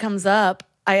example that comes up,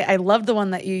 I love the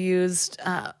one that you used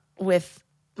with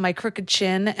my crooked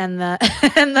chin and the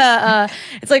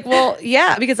it's like, well,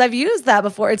 yeah, because I've used that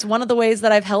before. It's one of the ways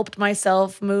that I've helped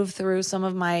myself move through some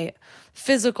of my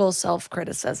physical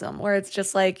self-criticism, where it's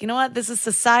just like, you know what, this is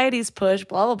society's push,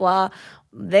 blah, blah, blah.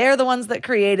 They're the ones that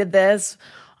created this.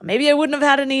 Maybe I wouldn't have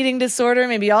had an eating disorder.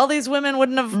 Maybe all these women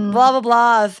wouldn't have blah, blah,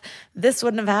 blah, if this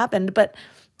wouldn't have happened. But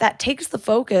that takes the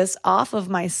focus off of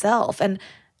myself. And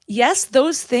yes,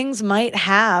 those things might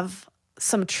have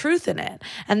some truth in it.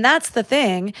 And that's the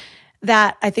thing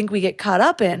that I think we get caught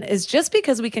up in, is just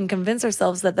because we can convince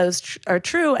ourselves that those are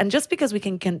true, and just because we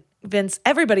can convince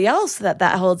everybody else that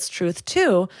that holds truth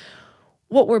too,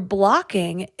 what we're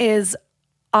blocking is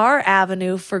our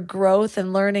avenue for growth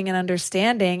and learning and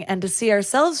understanding and to see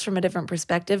ourselves from a different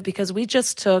perspective because we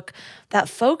just took that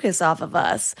focus off of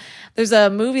us. There's a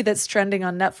movie that's trending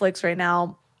on Netflix right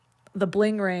now, The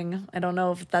Bling Ring. I don't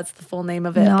know if that's the full name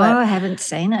of it. No, but, I haven't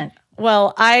seen it.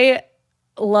 Well, I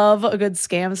love a good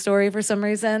scam story for some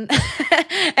reason.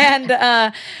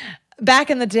 And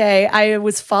back in the day, I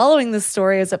was following this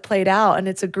story as it played out, and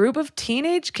it's a group of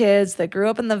teenage kids that grew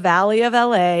up in the Valley of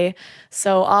LA.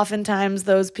 So oftentimes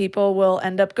those people will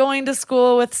end up going to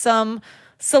school with some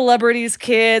celebrities'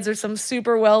 kids or some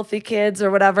super wealthy kids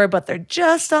or whatever, but they're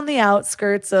just on the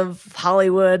outskirts of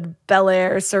Hollywood, Bel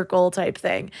Air circle type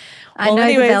thing. I know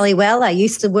the Valley well. I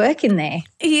used to work in there.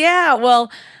 Yeah,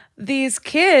 well, these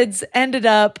kids ended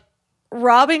up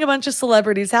robbing a bunch of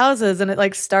celebrities' houses, and it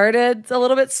like started a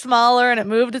little bit smaller and it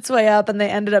moved its way up, and they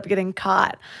ended up getting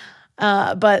caught.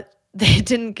 But they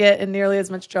didn't get in nearly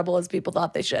as much trouble as people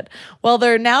thought they should. Well,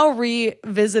 they're now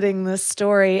revisiting this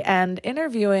story and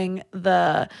interviewing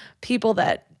the people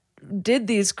that did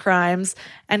these crimes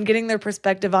and getting their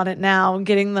perspective on it now,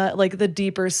 getting the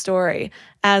deeper story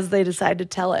as they decide to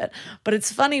tell it. But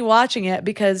it's funny watching it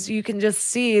because you can just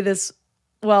see this.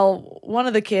 Well, one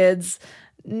of the kids,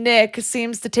 Nick,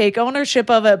 seems to take ownership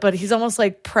of it, but he's almost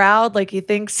like proud, like he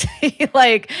thinks he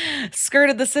like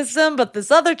skirted the system. But this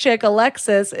other chick,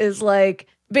 Alexis, is like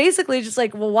basically just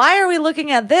like, well, why are we looking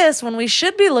at this when we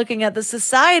should be looking at the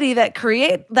society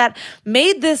that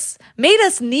made us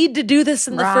need to do this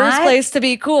in the first place to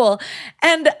be cool?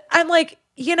 And I'm like,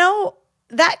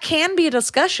 that can be a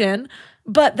discussion,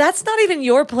 but that's not even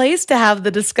your place to have the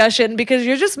discussion because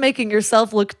you're just making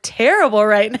yourself look terrible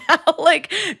right now.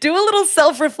 Like, do a little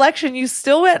self-reflection. You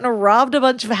still went and robbed a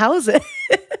bunch of houses.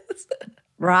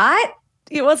 Right?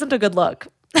 It wasn't a good look.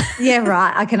 Yeah,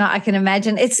 right. I can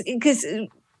imagine. It's because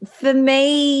for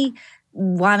me,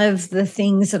 one of the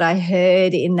things that I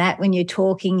heard in that when you're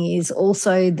talking is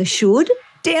also the should.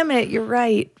 Damn it, you're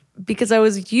right. Because I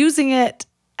was using it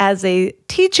as a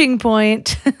teaching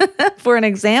point for an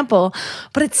example,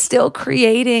 but it's still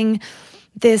creating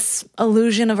this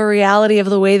illusion of a reality of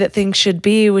the way that things should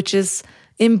be, which is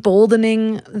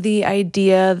emboldening the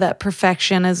idea that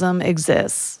perfectionism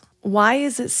exists. Why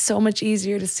is it so much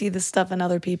easier to see this stuff in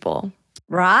other people?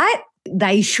 Right?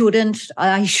 They shouldn't,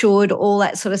 I should, all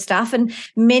that sort of stuff. And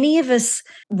many of us,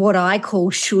 what I call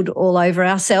should all over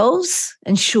ourselves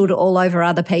and should all over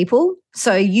other people.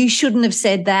 So you shouldn't have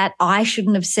said that. I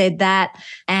shouldn't have said that.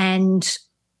 And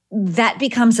that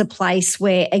becomes a place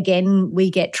where, again, we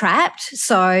get trapped.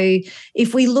 So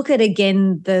if we look at,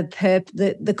 again,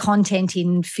 the content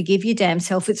in Forgive Your Damn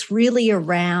Self, it's really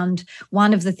around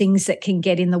one of the things that can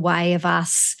get in the way of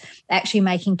us actually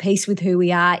making peace with who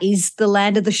we are is the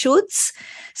land of the shoulds.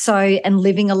 So, and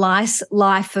living a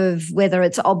life of whether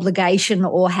it's obligation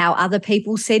or how other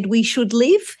people said we should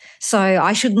live. So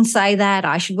I shouldn't say that.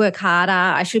 I should work harder.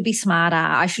 I should be smarter.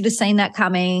 I should have seen that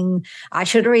coming. I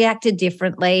should have reacted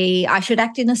differently. I should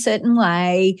act in a certain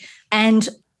way. And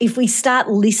if we start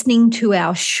listening to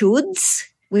our shoulds,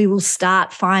 we will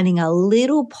start finding a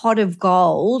little pot of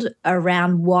gold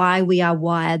around why we are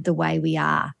wired the way we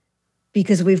are.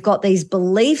 Because we've got these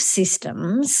belief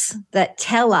systems that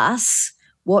tell us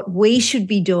what we should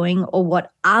be doing or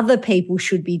what other people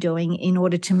should be doing in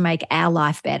order to make our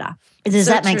life better. Does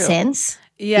that make sense?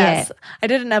 Yes. Yeah. I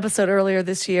did an episode earlier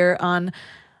this year on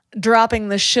dropping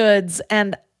the shoulds,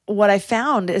 and what I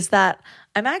found is that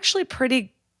I'm actually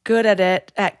pretty good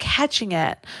at catching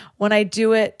it when I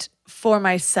do it for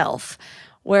myself,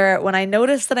 where when I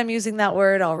notice that I'm using that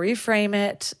word, I'll reframe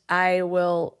it. I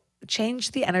will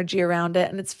change the energy around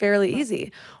it, and it's fairly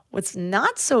easy. What's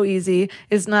not so easy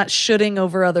is not shoulding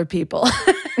over other people.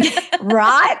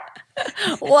 Right?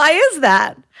 Why is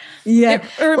that? Yeah.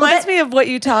 It reminds me of what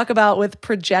you talk about with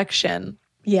projection.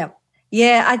 Yeah.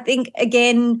 Yeah, I think,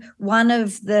 again, one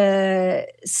of the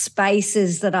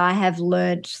spaces that I have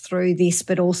learnt through this,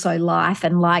 but also life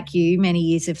and like you, many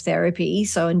years of therapy,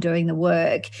 so in doing the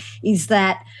work, is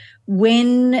that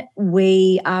when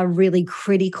we are really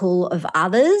critical of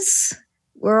others,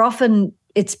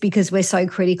 it's because we're so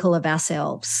critical of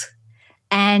ourselves.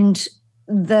 And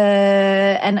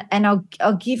I'll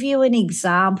give you an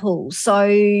example.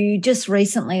 So just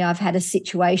recently I've had a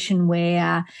situation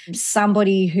where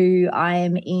somebody is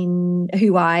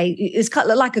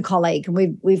like a colleague,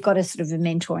 and we've got a sort of a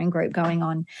mentoring group going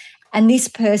on. And this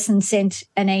person sent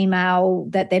an email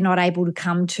that they're not able to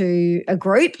come to a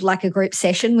group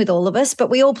session with all of us, but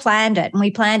we all planned it and we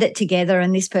planned it together,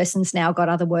 and this person's now got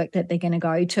other work that they're going to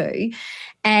go to.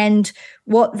 And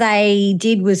what they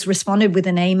did was responded with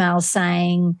an email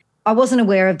saying, I wasn't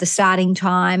aware of the starting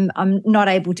time. I'm not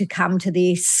able to come to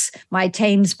this. My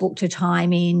team's booked a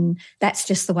time in. That's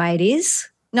just the way it is.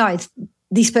 No,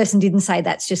 this person didn't say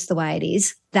that's just the way it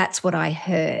is. That's what I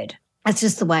heard. That's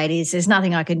just the way it is. There's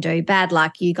nothing I can do. Bad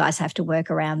luck. You guys have to work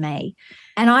around me.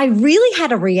 And I really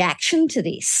had a reaction to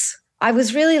this. I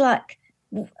was really like,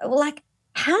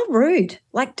 how rude.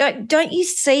 Like, don't you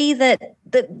see that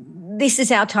this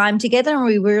is our time together and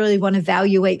we really want to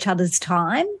value each other's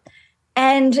time?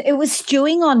 And it was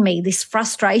stewing on me, this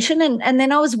frustration. And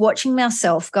then I was watching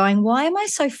myself going, why am I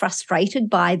so frustrated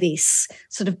by this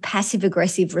sort of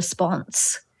passive-aggressive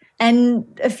response? And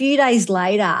a few days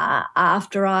later,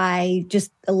 after I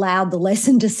just allowed the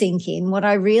lesson to sink in, what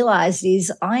I realised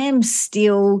is I am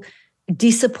still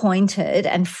disappointed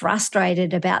and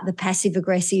frustrated about the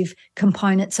passive-aggressive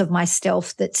components of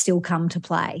myself that still come to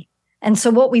play. And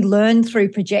so what we learn through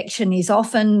projection is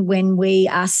often when we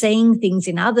are seeing things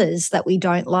in others that we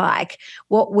don't like,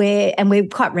 and we're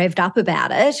quite revved up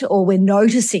about it, or we're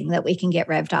noticing that we can get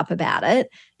revved up about it,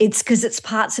 it's because it's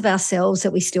parts of ourselves that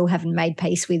we still haven't made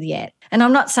peace with yet. And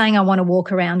I'm not saying I want to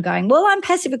walk around going, well, I'm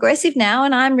passive aggressive now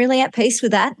and I'm really at peace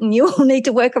with that and you all need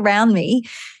to work around me.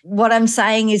 What I'm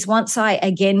saying is once I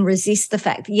again resist the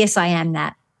fact that, yes, I am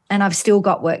that and I've still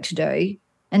got work to do,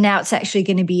 and now it's actually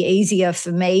going to be easier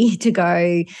for me to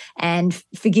go and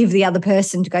forgive the other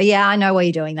person to go, yeah, I know why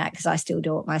you're doing that because I still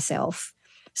do it myself.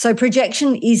 So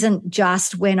projection isn't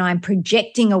just when I'm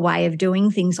projecting a way of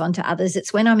doing things onto others.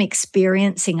 It's when I'm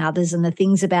experiencing others and the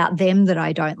things about them that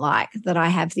I don't like, that I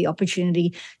have the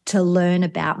opportunity to learn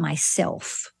about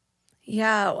myself.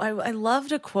 Yeah, I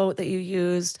loved a quote that you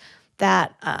used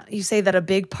that you say that a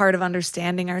big part of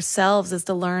understanding ourselves is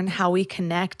to learn how we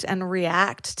connect and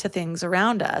react to things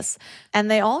around us. And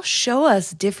they all show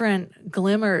us different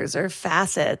glimmers or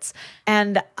facets.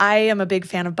 And I am a big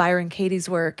fan of Byron Katie's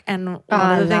work. And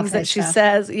one of the things that she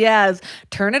says, is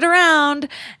turn it around.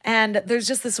 And there's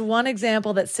just this one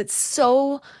example that sits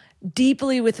so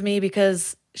deeply with me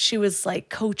because she was like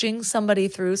coaching somebody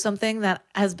through something that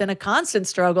has been a constant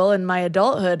struggle in my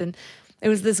adulthood. And it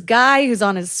was this guy who's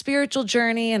on his spiritual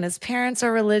journey and his parents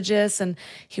are religious. And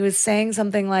he was saying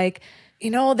something like,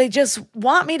 they just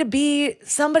want me to be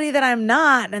somebody that I'm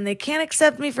not and they can't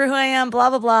accept me for who I am,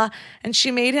 blah, blah, blah. And she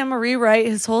made him rewrite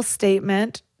his whole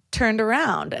statement, turned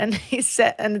around. And he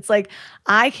said, and it's like,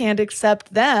 I can't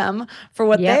accept them for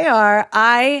what they are.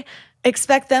 I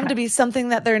expect them to be something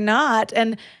that they're not.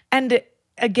 And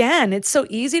again, it's so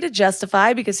easy to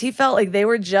justify because he felt like they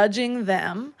were judging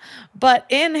them. But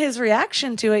in his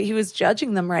reaction to it, he was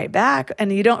judging them right back.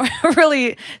 And you don't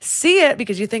really see it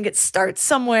because you think it starts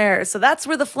somewhere. So that's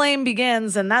where the flame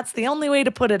begins. And that's the only way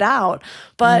to put it out.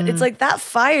 But it's like that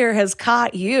fire has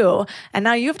caught you. And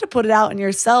now you have to put it out in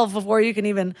yourself before you can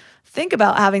even think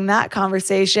about having that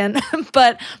conversation.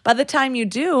 But by the time you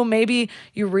do, maybe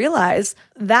you realize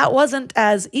that wasn't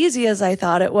as easy as I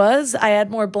thought it was. I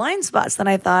had more blind spots than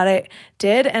I thought I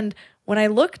did. And when I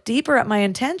look deeper at my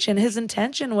intention, his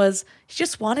intention was he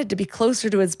just wanted to be closer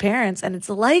to his parents. And it's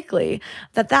likely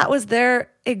that that was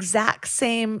their exact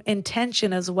same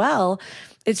intention as well.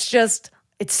 It's just,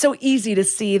 it's so easy to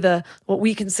see what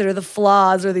we consider the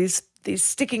flaws or these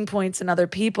sticking points in other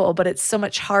people, but it's so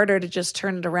much harder to just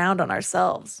turn it around on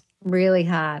ourselves. Really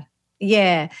hard.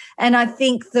 Yeah. And I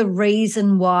think the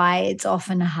reason why it's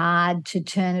often hard to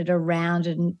turn it around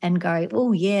and go,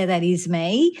 oh, yeah, that is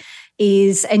me,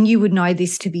 is, and you would know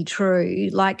this to be true,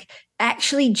 like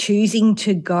actually choosing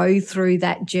to go through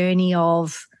that journey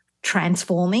of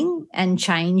transforming and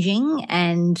changing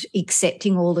and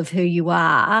accepting all of who you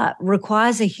are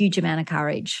requires a huge amount of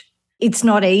courage. It's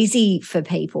not easy for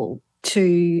people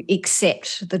to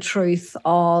accept the truth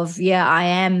of, yeah, I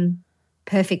am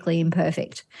perfectly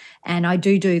imperfect and I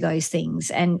do those things.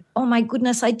 And, oh, my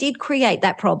goodness, I did create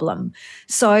that problem.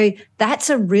 So that's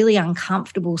a really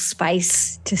uncomfortable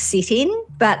space to sit in.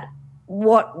 But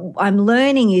what I'm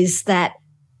learning is that,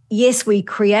 yes, we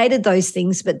created those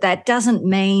things, but that doesn't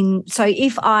mean, so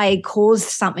if I caused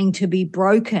something to be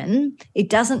broken, it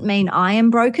doesn't mean I am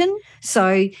broken.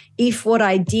 So if what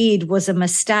I did was a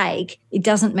mistake, it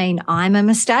doesn't mean I'm a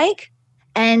mistake.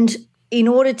 And in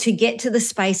order to get to the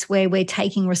space where we're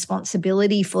taking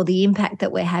responsibility for the impact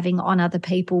that we're having on other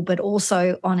people, but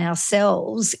also on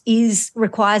ourselves,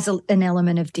 requires an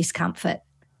element of discomfort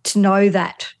to know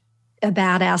that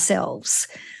about ourselves.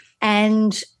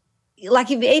 And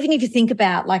like even if you think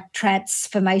about like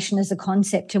transformation as a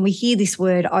concept, and we hear this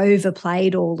word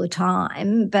overplayed all the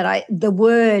time, but the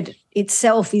word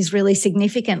itself is really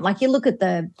significant. Like you look at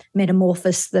the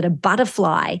metamorphosis that a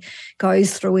butterfly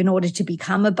goes through in order to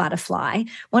become a butterfly.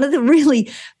 One of the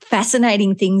really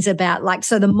fascinating things about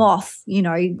so the moth,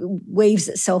 weaves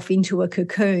itself into a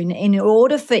cocoon. In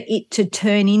order for it to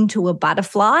turn into a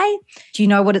butterfly, do you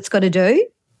know what it's got to do?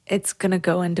 It's going to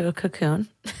go into a cocoon.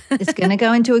 It's going to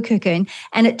go into a cocoon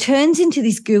and it turns into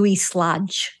this gooey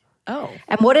sludge. Oh.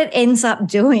 And what it ends up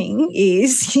doing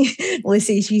is,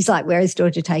 Lucy, she's like, where is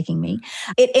Georgia taking me?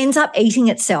 It ends up eating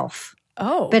itself.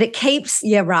 Oh. But it keeps,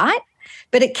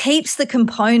 but it keeps the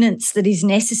components that is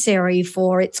necessary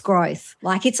for its growth,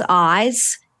 like its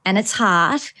eyes and its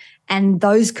heart and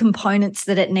those components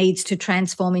that it needs to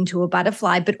transform into a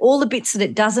butterfly. But all the bits that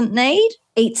it doesn't need,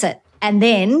 eats it. And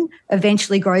then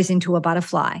eventually grows into a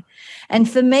butterfly. And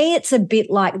for me, it's a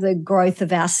bit like the growth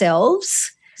of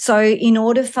ourselves. So in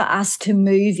order for us to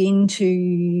move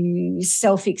into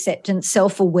self-acceptance,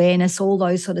 self-awareness, all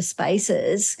those sort of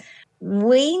spaces,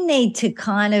 we need to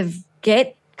kind of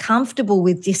get comfortable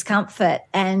with discomfort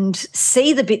and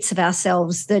see the bits of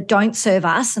ourselves that don't serve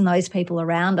us and those people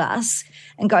around us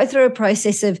and go through a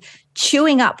process of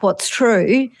chewing up what's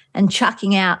true and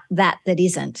chucking out that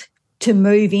isn't, to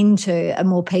move into a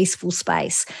more peaceful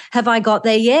space. Have I got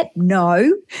there yet?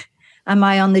 No. Am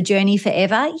I on the journey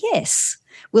forever? Yes.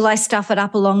 Will I stuff it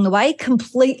up along the way?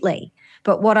 Completely.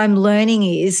 But what I'm learning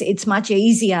is it's much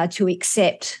easier to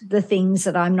accept the things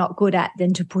that I'm not good at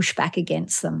than to push back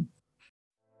against them.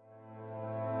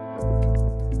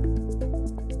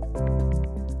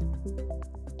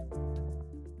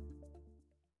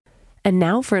 And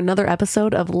now for another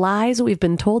episode of Lies We've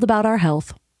Been Told About Our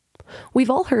Health. We've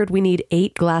all heard we need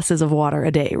 8 glasses of water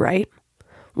a day, right?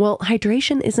 Well,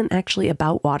 hydration isn't actually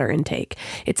about water intake.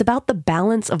 It's about the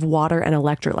balance of water and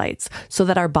electrolytes so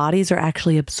that our bodies are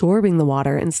actually absorbing the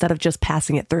water instead of just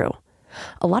passing it through.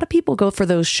 A lot of people go for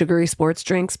those sugary sports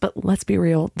drinks, but let's be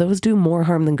real, those do more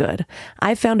harm than good.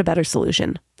 I've found a better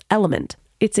solution. Element.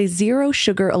 It's a zero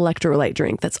sugar electrolyte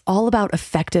drink that's all about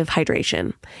effective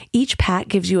hydration. Each pack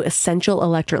gives you essential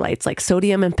electrolytes like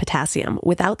sodium and potassium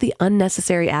without the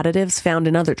unnecessary additives found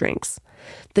in other drinks.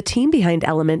 The team behind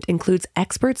Element includes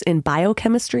experts in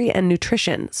biochemistry and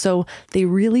nutrition, so they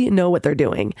really know what they're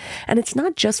doing. And it's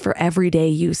not just for everyday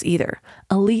use either.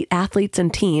 Elite athletes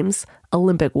and teams,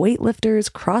 Olympic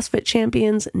weightlifters, CrossFit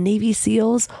champions, Navy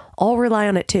SEALs, all rely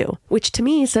on it too, which to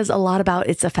me says a lot about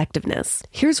its effectiveness.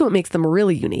 Here's what makes them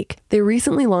really unique. They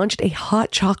recently launched a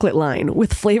hot chocolate line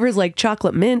with flavors like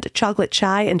chocolate mint, chocolate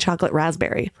chai, and chocolate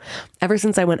raspberry. Ever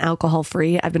since I went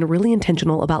alcohol-free, I've been really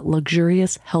intentional about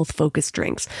luxurious, health-focused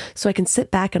drinks, so I can sit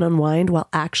back and unwind while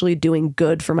actually doing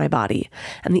good for my body.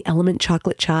 And the Element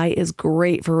chocolate chai is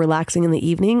great for relaxing in the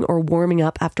evening or warming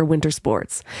up after winter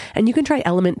sports. And you can try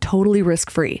Element totally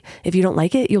risk-free. If you don't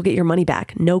like it, you'll get your money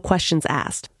back, no questions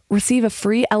asked. Receive a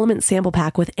free Element sample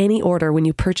pack with any order when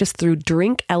you purchase through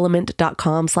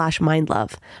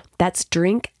drinkelement.com/mindlove. That's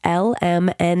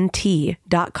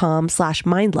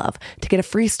drinklmnt.com/mindlove to get a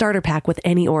free starter pack with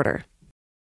any order.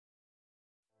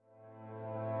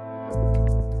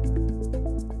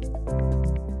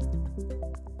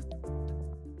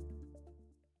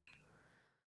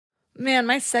 Man,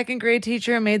 my second grade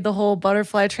teacher made the whole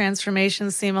butterfly transformation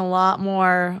seem a lot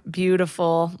more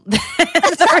beautiful than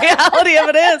the reality of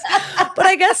it is. But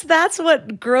I guess that's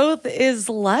what growth is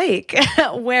like,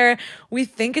 where we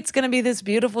think it's going to be this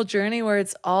beautiful journey where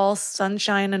it's all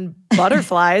sunshine and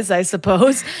butterflies, I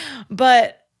suppose.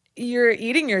 But you're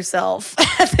eating yourself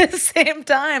at the same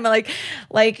time.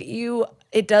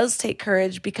 It does take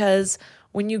courage, because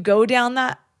when you go down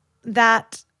that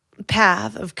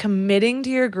path of committing to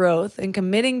your growth and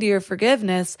committing to your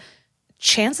forgiveness,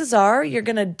 chances are you're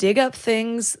going to dig up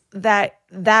things that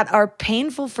are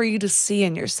painful for you to see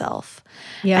in yourself.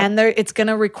 Yeah. And it's going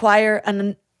to require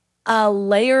a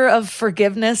layer of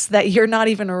forgiveness that you're not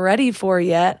even ready for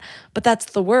yet, but that's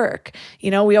the work.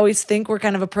 We always think we're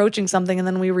kind of approaching something and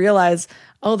then we realize,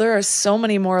 oh, there are so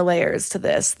many more layers to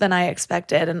this than I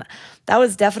expected. And that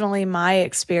was definitely my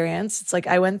experience. It's like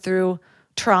I went through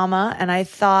trauma and I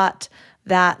thought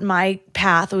that my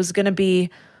path was going to be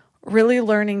really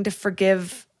learning to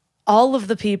forgive all of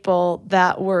the people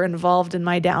that were involved in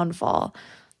my downfall.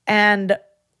 And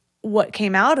what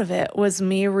came out of it was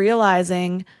me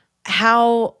realizing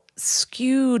how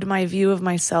skewed my view of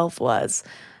myself was.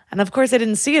 And of course, I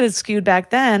didn't see it as skewed back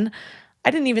then.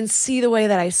 I didn't even see the way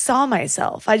that I saw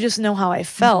myself. I just know how I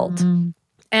felt. Mm-hmm.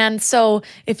 And so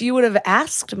if you would have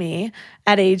asked me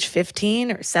at age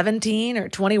 15 or 17 or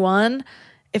 21,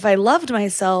 if I loved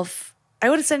myself, I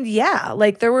would have said, yeah.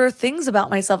 Like, there were things about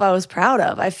myself I was proud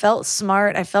of. I felt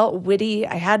smart. I felt witty.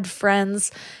 I had friends.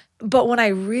 But when I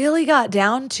really got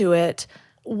down to it,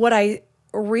 what I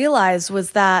realized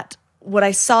was that what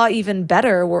I saw even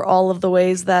better were all of the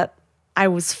ways that I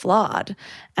was flawed.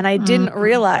 And I didn't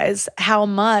realize how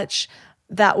much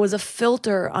that was a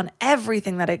filter on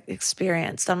everything that I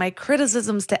experienced, on my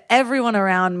criticisms to everyone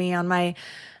around me, on my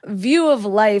view of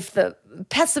life, the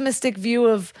pessimistic view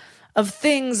of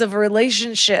things, of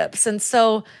relationships. And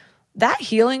so that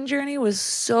healing journey was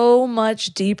so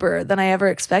much deeper than I ever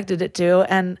expected it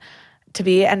to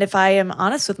be. And if I am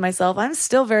honest with myself, I'm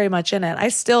still very much in it. I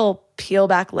still peel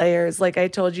back layers. Like I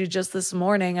told you just this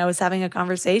morning, I was having a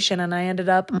conversation and I ended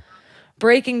up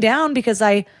breaking down because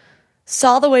I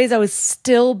saw the ways I was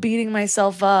still beating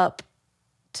myself up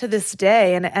to this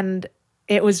day. And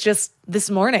it was just this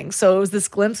morning. So it was this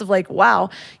glimpse of like, wow,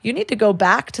 you need to go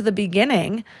back to the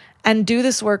beginning and do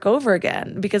this work over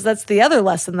again. Because that's the other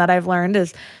lesson that I've learned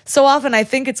is so often I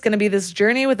think it's going to be this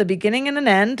journey with a beginning and an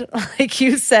end, like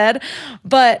you said,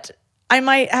 but I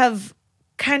might have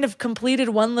kind of completed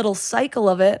one little cycle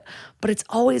of it, but it's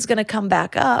always going to come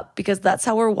back up because that's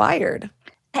how we're wired.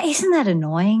 Isn't that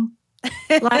annoying?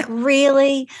 Like,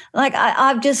 really? Like,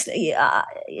 I've just,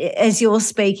 as you're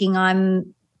speaking,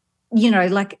 I'm,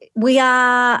 like we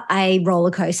are a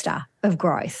roller coaster of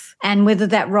growth. And whether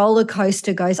that roller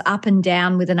coaster goes up and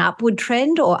down with an upward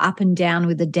trend or up and down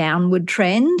with a downward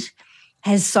trend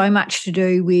has so much to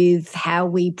do with how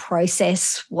we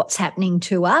process what's happening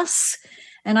to us.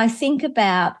 And I think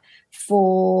about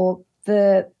one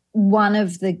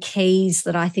of the keys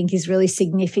that I think is really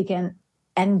significant,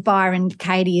 and Byron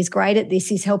Katie is great at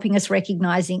this, is helping us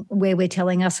recognizing where we're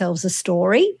telling ourselves a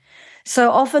story.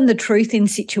 So often the truth in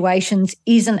situations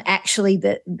isn't actually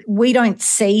that we don't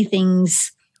see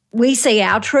things. We see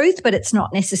our truth, but it's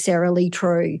not necessarily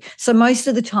true. So most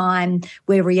of the time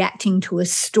we're reacting to a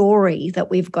story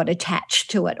that we've got attached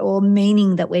to it or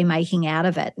meaning that we're making out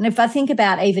of it. And if I think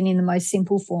about even in the most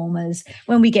simple form as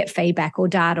when we get feedback or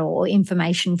data or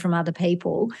information from other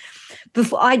people,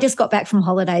 I just got back from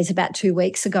holidays about 2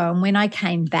 weeks ago, and when I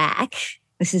came back,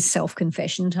 this is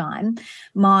self-confession time,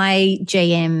 my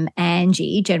GM,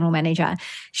 Angie, general manager,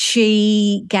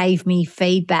 she gave me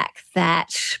feedback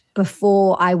that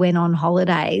before I went on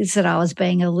holidays that I was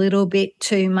being a little bit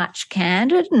too much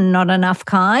candid and not enough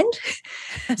kind.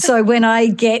 So when I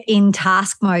get in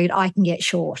task mode, I can get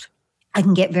short. I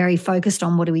can get very focused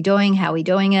on what are we doing, how are we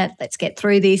doing it, let's get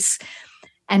through this.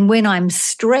 And when I'm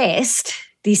stressed,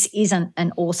 this isn't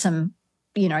an awesome,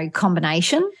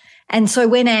 combination. And so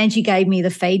when Angie gave me the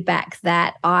feedback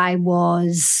that I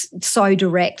was so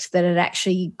direct that it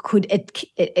actually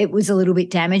it was a little bit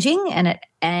damaging,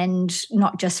 and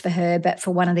not just for her, but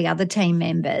for one of the other team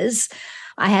members,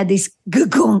 I had this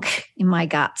gugunk in my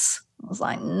guts. I was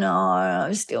like, no,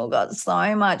 I've still got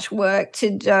so much work to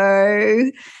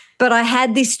do. But I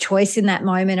had this choice in that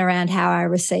moment around how I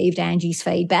received Angie's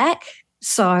feedback.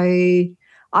 So it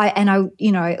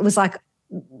was like,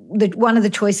 one of the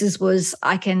choices was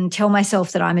I can tell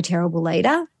myself that I'm a terrible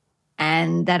leader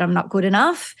and that I'm not good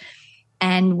enough.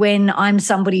 And when I'm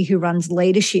somebody who runs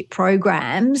leadership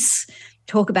programs,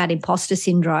 talk about imposter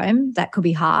syndrome, that could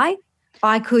be high.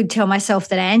 I could tell myself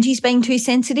that Angie's being too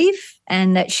sensitive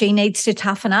and that she needs to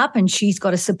toughen up and she's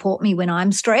got to support me when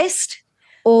I'm stressed.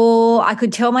 Or I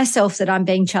could tell myself that I'm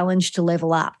being challenged to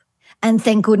level up. And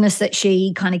thank goodness that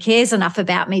she kind of cares enough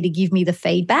about me to give me the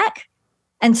feedback.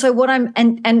 And so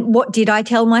what did I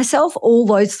tell myself? All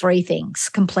those three things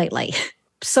completely.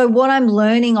 So what I'm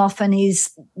learning often is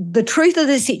the truth of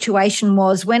the situation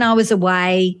was when I was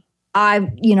away,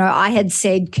 I had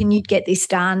said, can you get this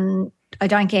done? I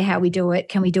don't care how we do it.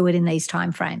 Can we do it in these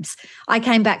timeframes? I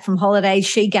came back from holidays.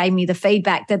 She gave me the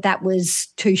feedback that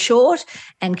was too short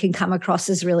and can come across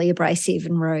as really abrasive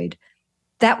and rude.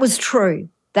 That was true.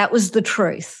 That was the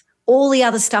truth. All the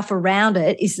other stuff around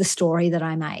it is the story that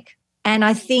I make. And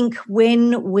I think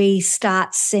when we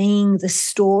start seeing the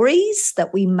stories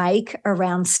that we make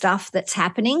around stuff that's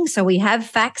happening, so we have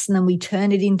facts and then we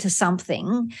turn it into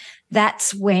something,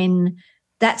 that's when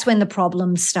the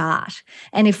problems start.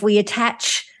 And if we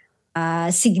attach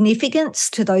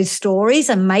significance to those stories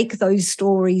and make those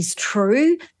stories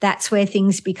true, that's where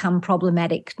things become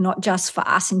problematic, not just for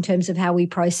us in terms of how we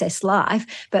process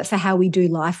life, but for how we do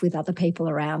life with other people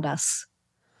around us.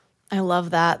 I love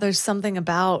that. There's something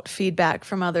about feedback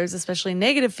from others, especially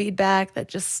negative feedback, that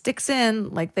just sticks in.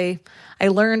 I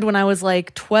learned when I was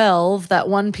like 12 that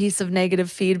one piece of negative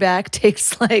feedback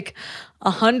takes like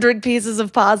 100 pieces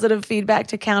of positive feedback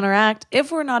to counteract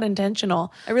if we're not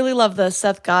intentional. I really love the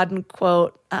Seth Godin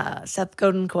quote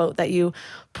that you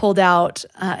pulled out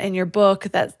in your book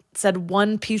that said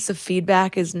one piece of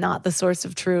feedback is not the source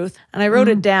of truth. And I wrote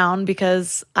it down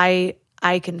because I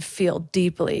can feel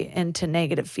deeply into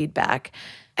negative feedback.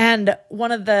 And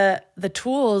one of the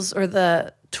tools or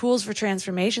the tools for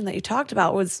transformation that you talked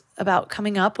about was about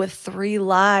coming up with 3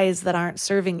 lies that aren't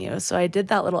serving you. So I did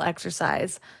that little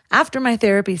exercise after my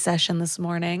therapy session this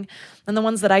morning. And the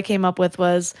ones that I came up with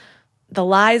was the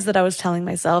lies that I was telling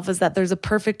myself is that there's a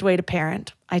perfect way to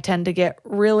parent. I tend to get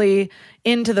really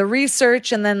into the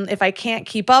research. And then if I can't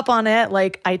keep up on it,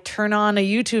 like I turn on a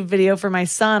YouTube video for my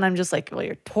son, I'm just like, well,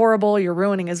 you're horrible. You're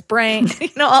ruining his brain,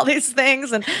 all these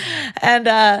things.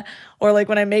 Or like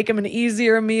when I make him an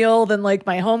easier meal than like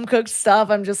my home cooked stuff,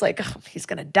 I'm just like, oh, he's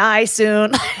going to die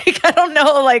soon. Like, I don't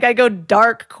know. Like I go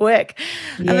dark quick.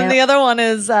 Yeah. And then the other one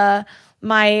is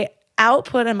my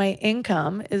output and my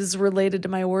income is related to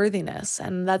my worthiness.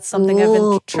 And that's something I've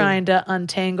been trying to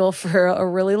untangle for a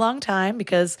really long time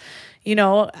because,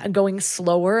 going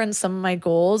slower in some of my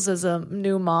goals as a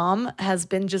new mom has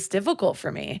been just difficult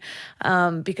for me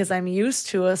because I'm used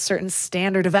to a certain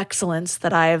standard of excellence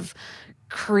that I've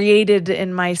created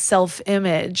in my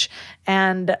self-image,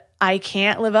 and I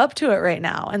can't live up to it right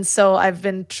now. And so I've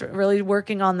been really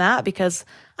working on that because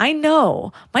I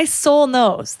know, my soul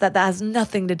knows that has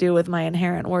nothing to do with my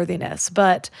inherent worthiness,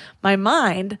 but my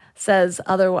mind says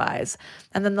otherwise.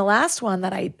 And then the last one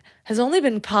that has only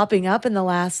been popping up in the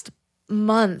last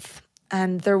month,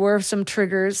 and there were some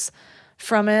triggers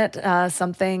from it,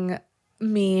 something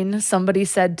mean somebody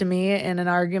said to me in an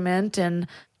argument, and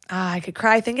I could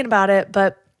cry thinking about it,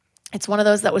 but it's one of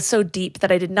those that was so deep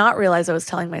that I did not realize I was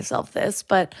telling myself this,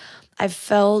 but I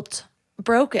felt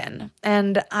broken.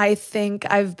 And I think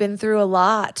I've been through a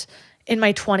lot in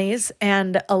my 20s,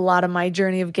 and a lot of my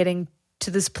journey of getting to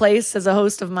this place as a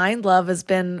host of Mind Love has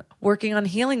been working on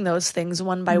healing those things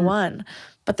one by one.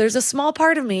 But there's a small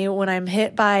part of me when I'm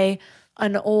hit by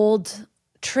an old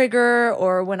trigger,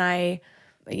 or when I,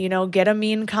 get a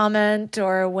mean comment,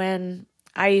 or when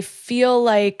I feel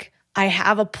like I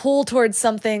have a pull towards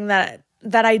something that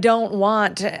I don't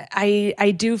want.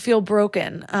 I do feel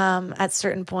broken at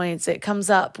certain points. It comes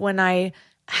up when I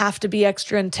have to be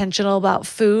extra intentional about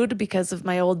food because of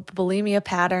my old bulimia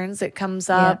patterns. It comes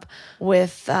up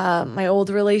with my old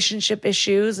relationship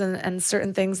issues and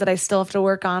certain things that I still have to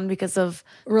work on because of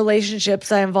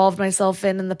relationships I involved myself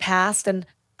in the past. And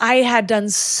I had done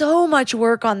so much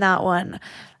work on that one.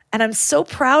 And I'm so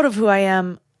proud of who I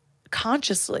am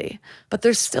consciously, but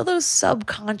there's still those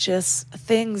subconscious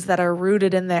things that are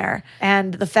rooted in there.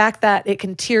 And the fact that it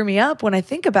can tear me up when I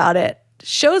think about it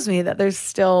shows me that there's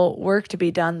still work to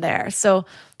be done there. So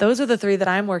those are the 3 that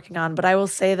I'm working on. But I will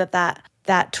say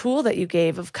that tool that you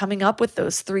gave of coming up with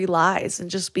those 3 lies and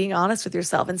just being honest with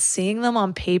yourself and seeing them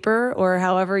on paper or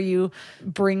however you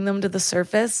bring them to the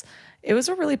surface, it was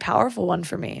a really powerful one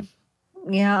for me.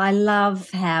 Yeah, I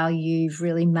love how you've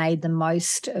really made the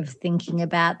most of thinking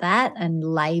about that and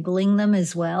labeling them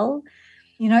as well.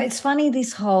 It's funny,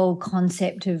 this whole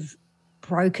concept of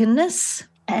brokenness,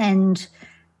 and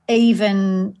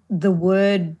even the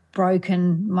word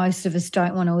broken, most of us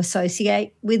don't want to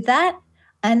associate with that.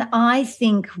 And I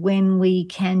think when we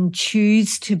can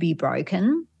choose to be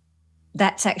broken,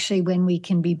 that's actually when we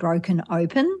can be broken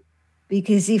open.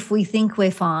 Because if we think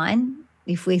we're fine,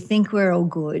 if we think we're all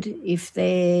good, if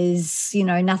there's,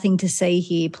 nothing to see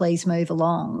here, please move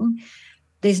along,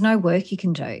 there's no work you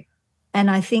can do. And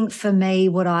I think for me,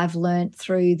 what I've learned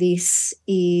through this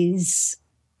is,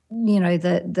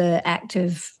 the act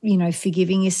of,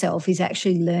 forgiving yourself is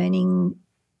actually learning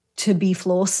to be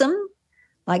flawsome,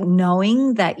 like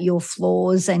knowing that your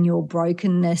flaws and your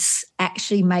brokenness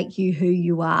actually make you who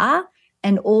you are.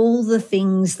 And all the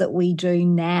things that we do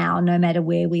now, no matter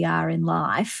where we are in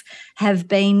life, have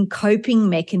been coping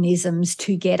mechanisms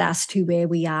to get us to where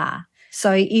we are.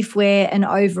 So if we're an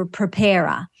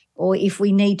over-preparer, or if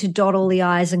we need to dot all the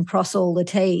I's and cross all the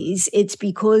T's, it's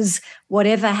because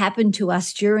whatever happened to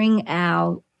us during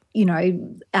our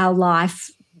life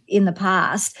in the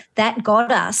past, that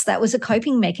got us, that was a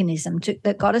coping mechanism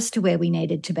that got us to where we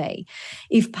needed to be.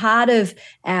 If part of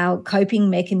our coping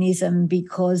mechanism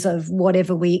because of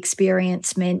whatever we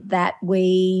experienced meant that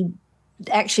we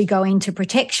actually go into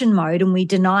protection mode and we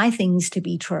deny things to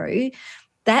be true,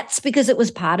 that's because it was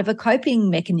part of a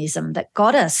coping mechanism that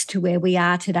got us to where we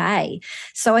are today.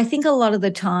 So I think a lot of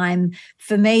the time,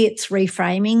 for me, it's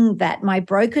reframing that my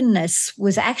brokenness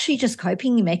was actually just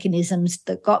coping mechanisms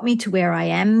that got me to where I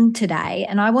am today.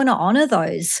 And I want to honor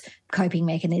those coping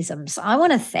mechanisms. I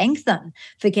want to thank them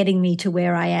for getting me to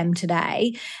where I am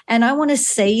today. And I want to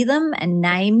see them and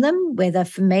name them, whether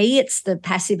for me it's the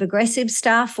passive aggressive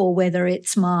stuff or whether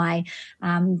it's my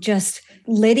just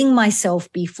letting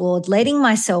myself be flawed, letting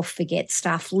myself forget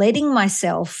stuff, letting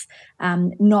myself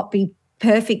not be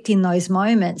perfect in those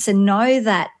moments, and know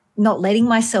that not letting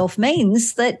myself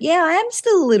means that, yeah, I am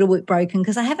still a little bit broken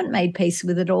because I haven't made peace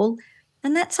with it all,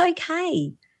 and that's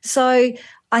okay. So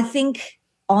I think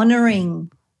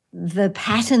honouring the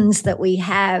patterns that we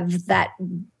have that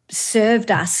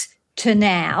served us to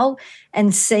now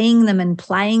and seeing them and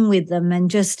playing with them and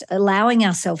just allowing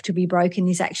ourselves to be broken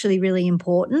is actually really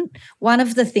important. One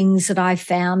of the things that I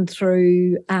found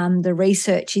through the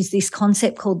research is this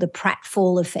concept called the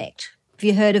pratfall effect. Have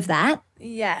you heard of that?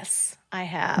 Yes, I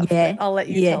have. Yeah. I'll let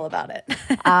you tell about it.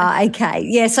 Okay.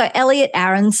 Yeah. So Elliot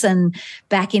Aronson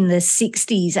back in the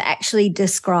 60s actually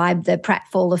described the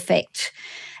pratfall effect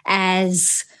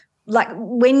as like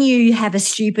when you have a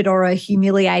stupid or a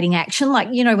humiliating action, like,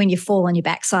 you know, when you fall on your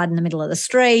backside in the middle of the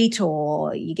street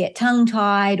or you get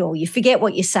tongue-tied or you forget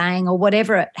what you're saying or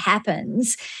whatever it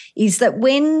happens, is that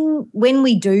when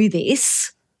we do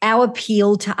this, our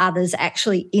appeal to others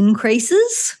actually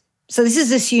increases. So this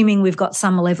is assuming we've got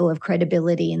some level of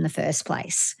credibility in the first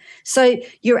place. So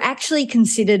you're actually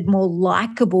considered more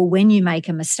likable when you make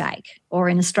a mistake, or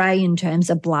in Australian terms,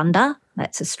 a blunder.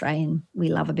 That's Australian. We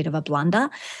love a bit of a blunder.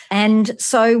 And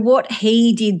so what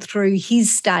he did through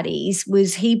his studies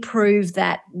was he proved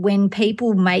that when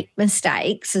people make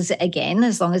mistakes, as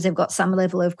long as they've got some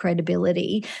level of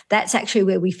credibility, that's actually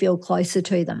where we feel closer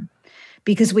to them,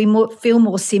 because we feel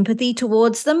more sympathy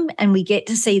towards them and we get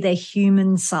to see their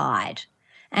human side.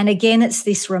 And again, it's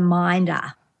this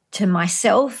reminder to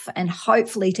myself and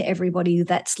hopefully to everybody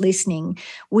that's listening,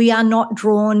 we are not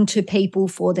drawn to people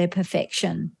for their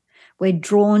perfection. We're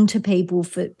drawn to people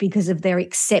because of their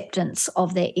acceptance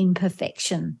of their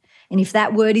imperfection. And if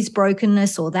that word is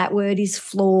brokenness or that word is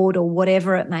flawed or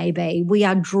whatever it may be, we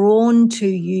are drawn to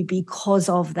you because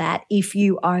of that if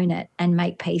you own it and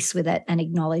make peace with it and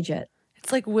acknowledge it.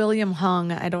 It's like William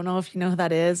Hung. I don't know if you know who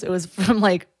that is. It was from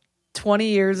like 20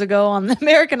 years ago on the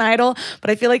American Idol, but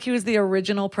I feel like he was the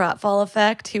original pratfall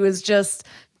effect. He was just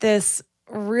this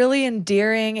really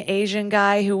endearing Asian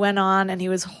guy who went on and he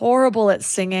was horrible at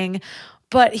singing,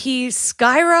 but he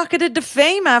skyrocketed to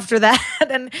fame after that.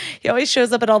 And he always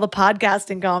shows up at all the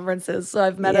podcasting conferences. So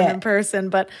I've met him in person,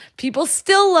 but people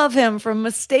still love him from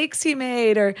mistakes he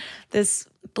made or this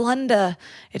blunder.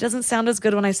 It doesn't sound as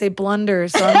good when I say blunder,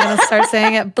 so I'm going to start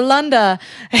saying it blunder.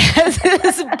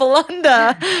 This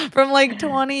blunder from like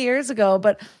 20 years ago.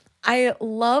 But I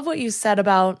love what you said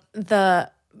about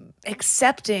the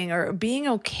accepting or being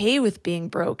okay with being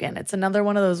broken. It's another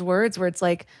one of those words where it's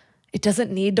like, it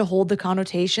doesn't need to hold the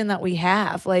connotation that we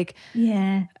have. Like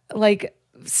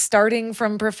starting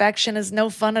from perfection is no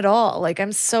fun at all. Like,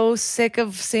 I'm so sick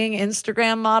of seeing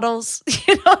Instagram models.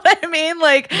 You know what I mean?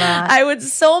 Like, I would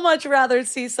so much rather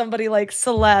see somebody like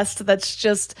Celeste that's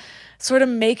just sort of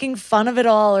making fun of it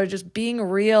all or just being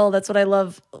real. That's what I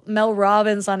love. Mel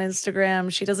Robbins on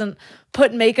Instagram. She doesn't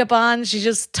put makeup on. She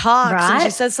just talks and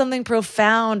she says something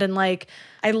profound. And like,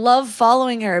 I love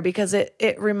following her because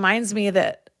it reminds me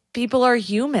that people are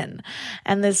human,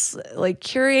 and this like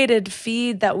curated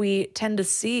feed that we tend to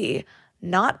see,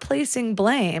 not placing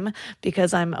blame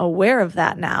because I'm aware of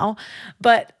that now,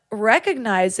 but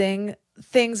recognizing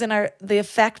the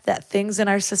effect that things in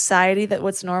our society, that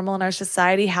what's normal in our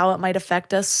society, how it might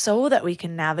affect us so that we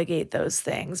can navigate those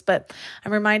things. But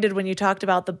I'm reminded when you talked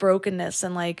about the brokenness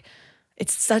and like,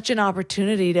 it's such an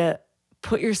opportunity to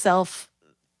put yourself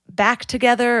back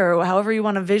together, or however you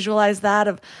want to visualize that,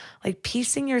 of like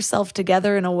piecing yourself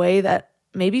together in a way that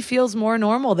maybe feels more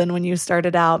normal than when you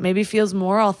started out, maybe feels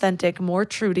more authentic, more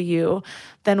true to you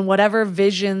than whatever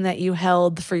vision that you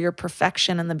held for your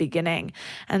perfection in the beginning.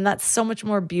 And that's so much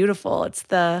more beautiful. It's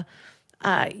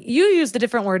you used a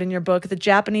different word in your book, the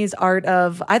Japanese art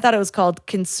of, I thought it was called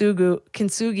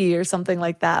kintsugi or something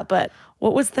like that, but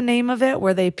what was the name of it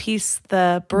where they piece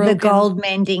the broken? The gold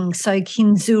mending, so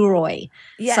kinzuroi.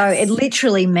 Yes. So it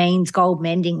literally means gold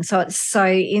mending. So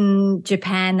in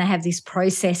Japan, they have this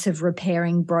process of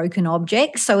repairing broken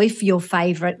objects. So if your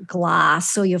favorite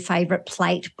glass or your favorite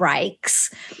plate breaks,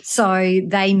 so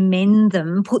they mend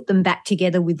them, put them back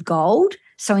together with gold.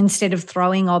 So instead of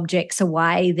throwing objects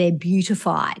away, they're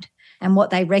beautified. And what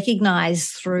they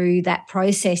recognize through that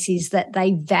process is that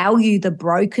they value the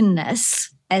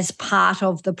brokenness as part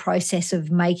of the process of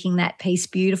making that piece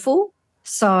beautiful.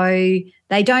 So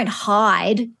they don't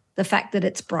hide the fact that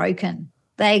it's broken.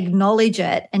 They acknowledge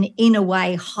it and in a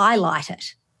way highlight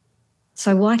it.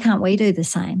 So why can't we do the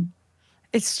same?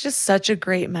 It's just such a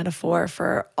great metaphor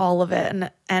for all of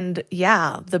it. And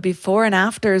yeah, the before and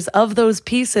afters of those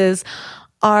pieces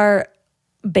are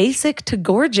basic to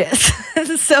gorgeous.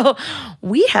 So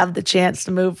we have the chance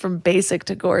to move from basic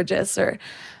to gorgeous. Or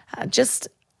just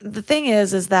the thing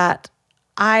is that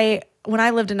when I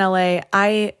lived in LA,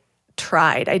 I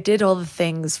did all the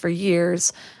things for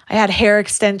years. I had hair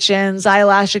extensions,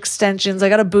 eyelash extensions. I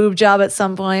got a boob job at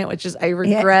some point, which is I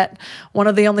regret. Yeah. One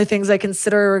of the only things I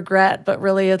consider a regret, but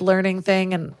really a learning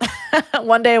thing. And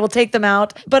one day I will take them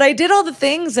out. But I did all the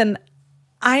things, and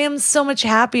I am so much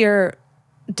happier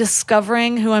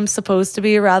discovering who I'm supposed to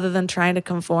be rather than trying to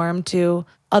conform to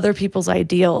other people's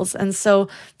ideals. And so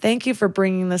thank you for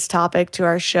bringing this topic to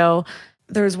our show.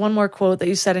 There's one more quote that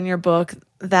you said in your book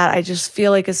that I just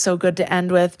feel like is so good to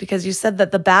end with, because you said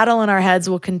that the battle in our heads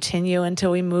will continue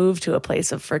until we move to a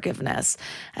place of forgiveness.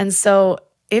 And so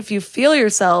if you feel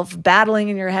yourself battling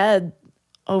in your head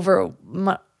over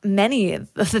many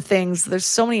of the things, there's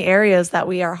so many areas that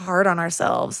we are hard on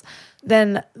ourselves,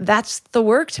 then that's the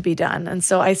work to be done. And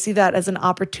so I see that as an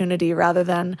opportunity rather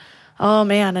than, oh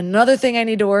man, another thing I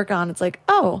need to work on. It's like,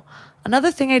 oh,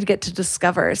 another thing I'd get to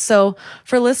discover. So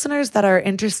for listeners that are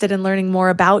interested in learning more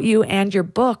about you and your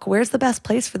book, where's the best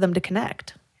place for them to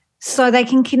connect? So they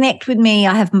can connect with me.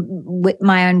 I have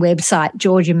my own website,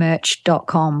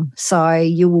 georgiamerch.com. So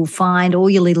you will find all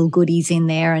your little goodies in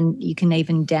there, and you can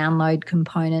even download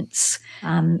components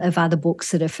of other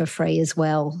books that are for free as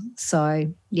well.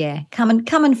 So yeah, come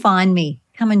and find me.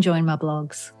 Come and join my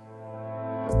blogs.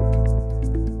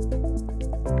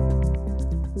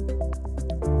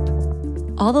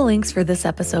 All the links for this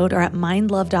episode are at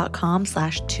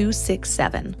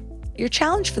mindlove.com/267. Your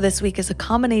challenge for this week is a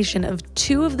combination of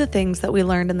two of the things that we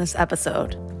learned in this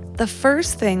episode. The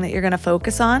first thing that you're going to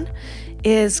focus on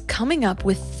is coming up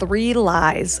with 3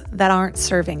 lies that aren't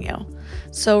serving you.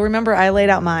 So remember, I laid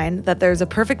out mine, that there's a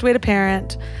perfect way to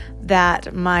parent,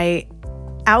 that my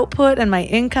output and my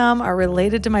income are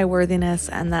related to my worthiness,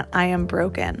 and that I am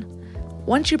broken.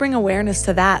 Once you bring awareness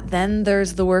to that, then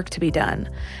there's the work to be done.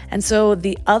 And so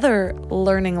the other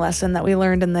learning lesson that we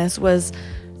learned in this was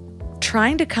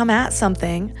trying to come at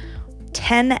something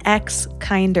 10x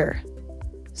kinder.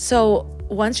 So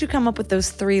once you come up with those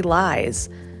 3 lies,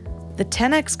 the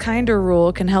 10x kinder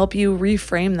rule can help you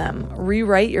reframe them,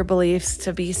 rewrite your beliefs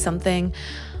to be something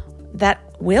that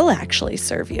will actually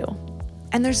serve you.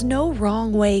 And there's no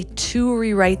wrong way to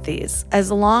rewrite these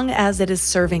as long as it is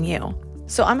serving you.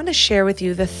 So I'm going to share with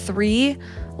you the 3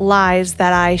 lies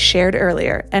that I shared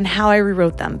earlier and how I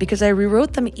rewrote them, because I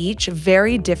rewrote them each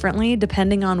very differently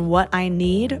depending on what I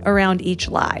need around each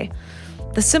lie.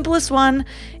 The simplest one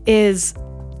is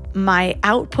my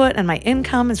output and my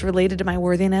income is related to my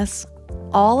worthiness.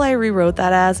 All I rewrote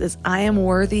that as is I am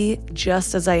worthy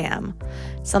just as I am.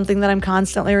 Something that I'm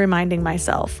constantly reminding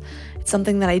myself. It's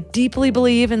something that I deeply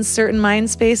believe in certain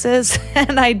mind spaces,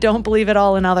 and I don't believe it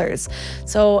all in others.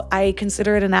 So I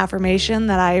consider it an affirmation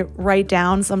that I write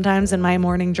down sometimes in my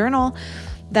morning journal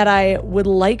that I would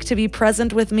like to be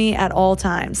present with me at all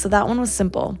times. So that one was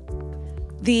simple.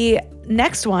 The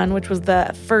next one, which was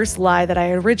the first lie that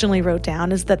I originally wrote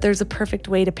down, is that there's a perfect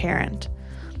way to parent.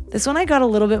 This one I got a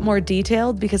little bit more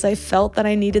detailed because I felt that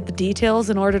I needed the details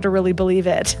in order to really believe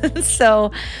it.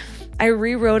 So I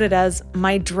rewrote it as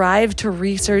my drive to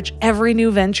research every new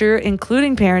venture,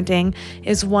 including parenting,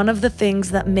 is one of the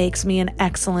things that makes me an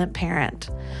excellent parent.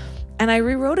 And I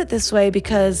rewrote it this way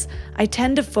because I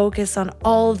tend to focus on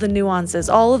all of the nuances,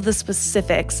 all of the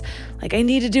specifics. Like I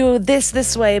need to do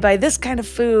this way, buy this kind of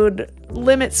food,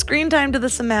 limit screen time to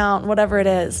this amount, whatever it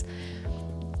is.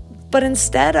 But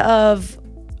instead of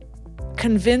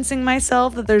convincing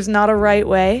myself that there's not a right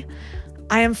way,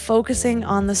 I am focusing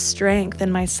on the strength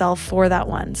in myself for that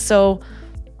one. So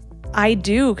I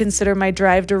do consider my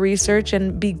drive to research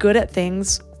and be good at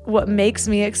things what makes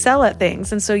me excel at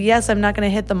things. And so yes, I'm not going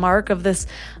to hit the mark of this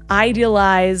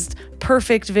idealized,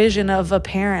 perfect vision of a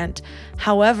parent.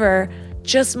 However,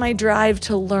 just my drive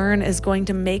to learn is going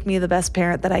to make me the best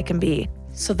parent that I can be.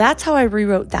 So that's how I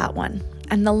rewrote that one.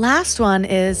 And the last one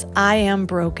is I am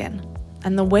broken.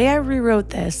 And the way I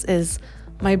rewrote this is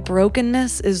my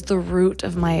brokenness is the root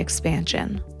of my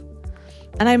expansion.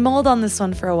 And I mulled on this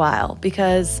one for a while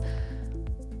because,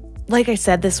 like I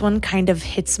said, this one kind of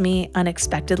hits me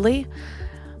unexpectedly.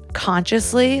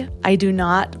 Consciously, I do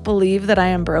not believe that I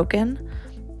am broken,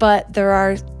 but there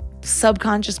are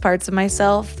subconscious parts of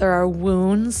myself, there are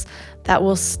wounds that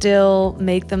will still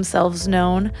make themselves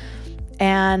known.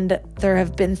 And there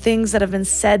have been things that have been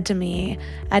said to me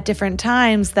at different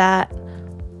times that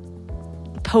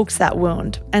pokes that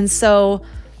wound. And so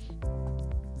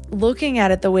looking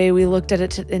at it the way we looked at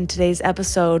it in today's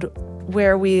episode,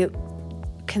 where we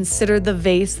considered the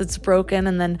vase that's broken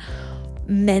and then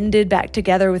mended back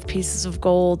together with pieces of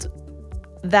gold,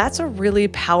 that's a really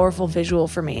powerful visual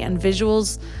for me. And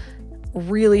visuals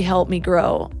really help me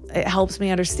grow. It helps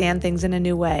me understand things in a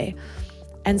new way.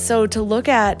 And so to look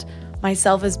at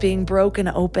myself as being broken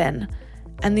open,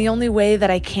 and the only way that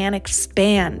I can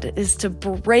expand is to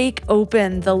break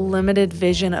open the limited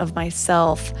vision of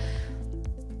myself,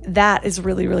 that is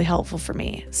really, really helpful for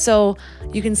me. So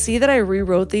you can see that I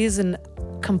rewrote these in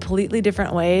completely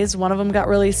different ways. One of them got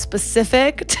really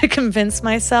specific to convince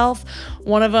myself.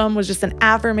 One of them was just an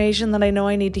affirmation that I know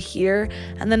I need to hear.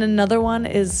 And then another one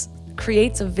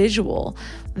creates a visual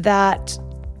that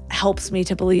helps me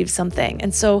to believe something.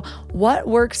 And so what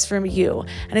works for you?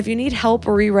 And if you need help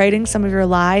rewriting some of your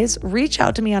lies, reach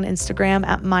out to me on Instagram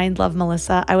at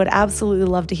mindlovemelissa. I would absolutely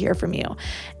love to hear from you.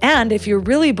 And if you're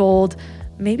really bold,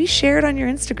 maybe share it on your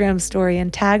Instagram story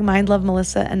and tag Mind Love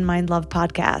Melissa and Mind Love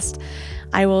Podcast.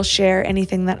 I will share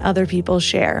anything that other people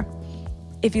share.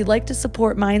 If you'd like to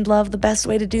support Mind Love, the best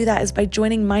way to do that is by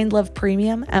joining Mind Love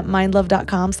Premium at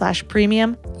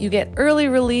mindlove.com/premium. You get early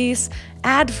release,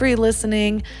 ad-free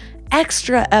listening,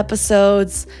 extra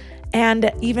episodes,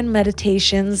 and even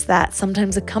meditations that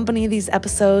sometimes accompany these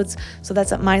episodes. So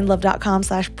that's at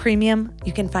mindlove.com/premium.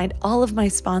 You can find all of my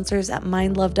sponsors at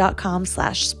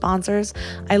mindlove.com/sponsors.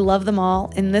 I love them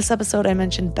all. In this episode, I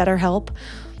mentioned BetterHelp.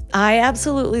 I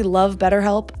absolutely love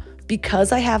BetterHelp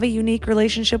because I have a unique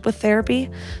relationship with therapy.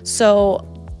 So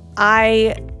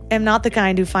I am not the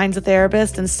kind who finds a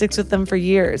therapist and sticks with them for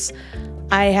years.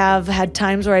 I have had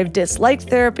times where I've disliked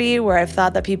therapy, where I've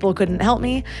thought that people couldn't help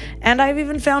me, and I've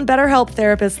even found BetterHelp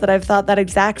therapists that I've thought that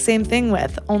exact same thing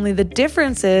with. Only the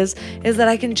difference is that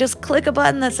I can just click a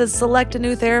button that says select a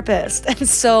new therapist. And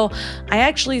so I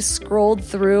actually scrolled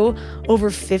through over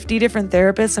 50 different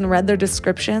therapists and read their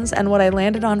descriptions, and what I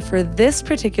landed on for this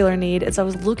particular need is I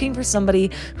was looking for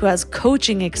somebody who has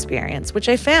coaching experience, which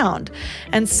I found.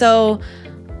 And so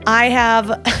I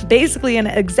have basically an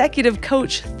executive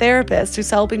coach therapist who's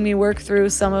helping me work through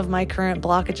some of my current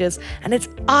blockages, and it's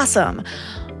awesome.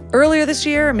 Earlier this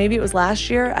year, or maybe it was last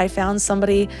year, I found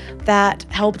somebody that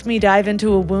helped me dive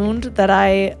into a wound that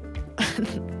I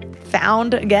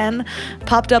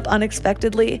popped up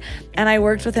unexpectedly, and I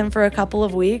worked with him for a couple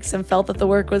of weeks and felt that the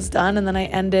work was done, and then I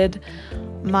ended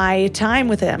my time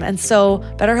with him. And so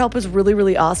BetterHelp is really,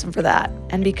 really awesome for that.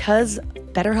 And because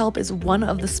BetterHelp is one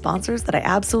of the sponsors that I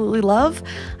absolutely love,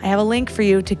 I have a link for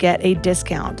you to get a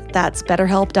discount. That's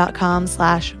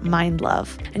betterhelp.com/mindlove.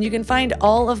 And you can find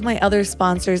all of my other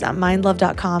sponsors at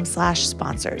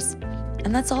mindlove.com/sponsors.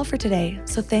 And that's all for today.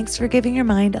 So thanks for giving your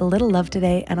mind a little love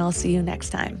today, and I'll see you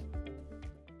next time.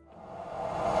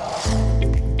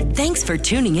 Thanks for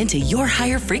tuning into Your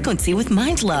Higher Frequency with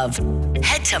Mind Love.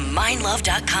 Head to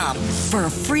mindlove.com for a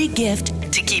free gift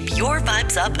to keep your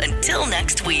vibes up until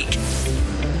next week.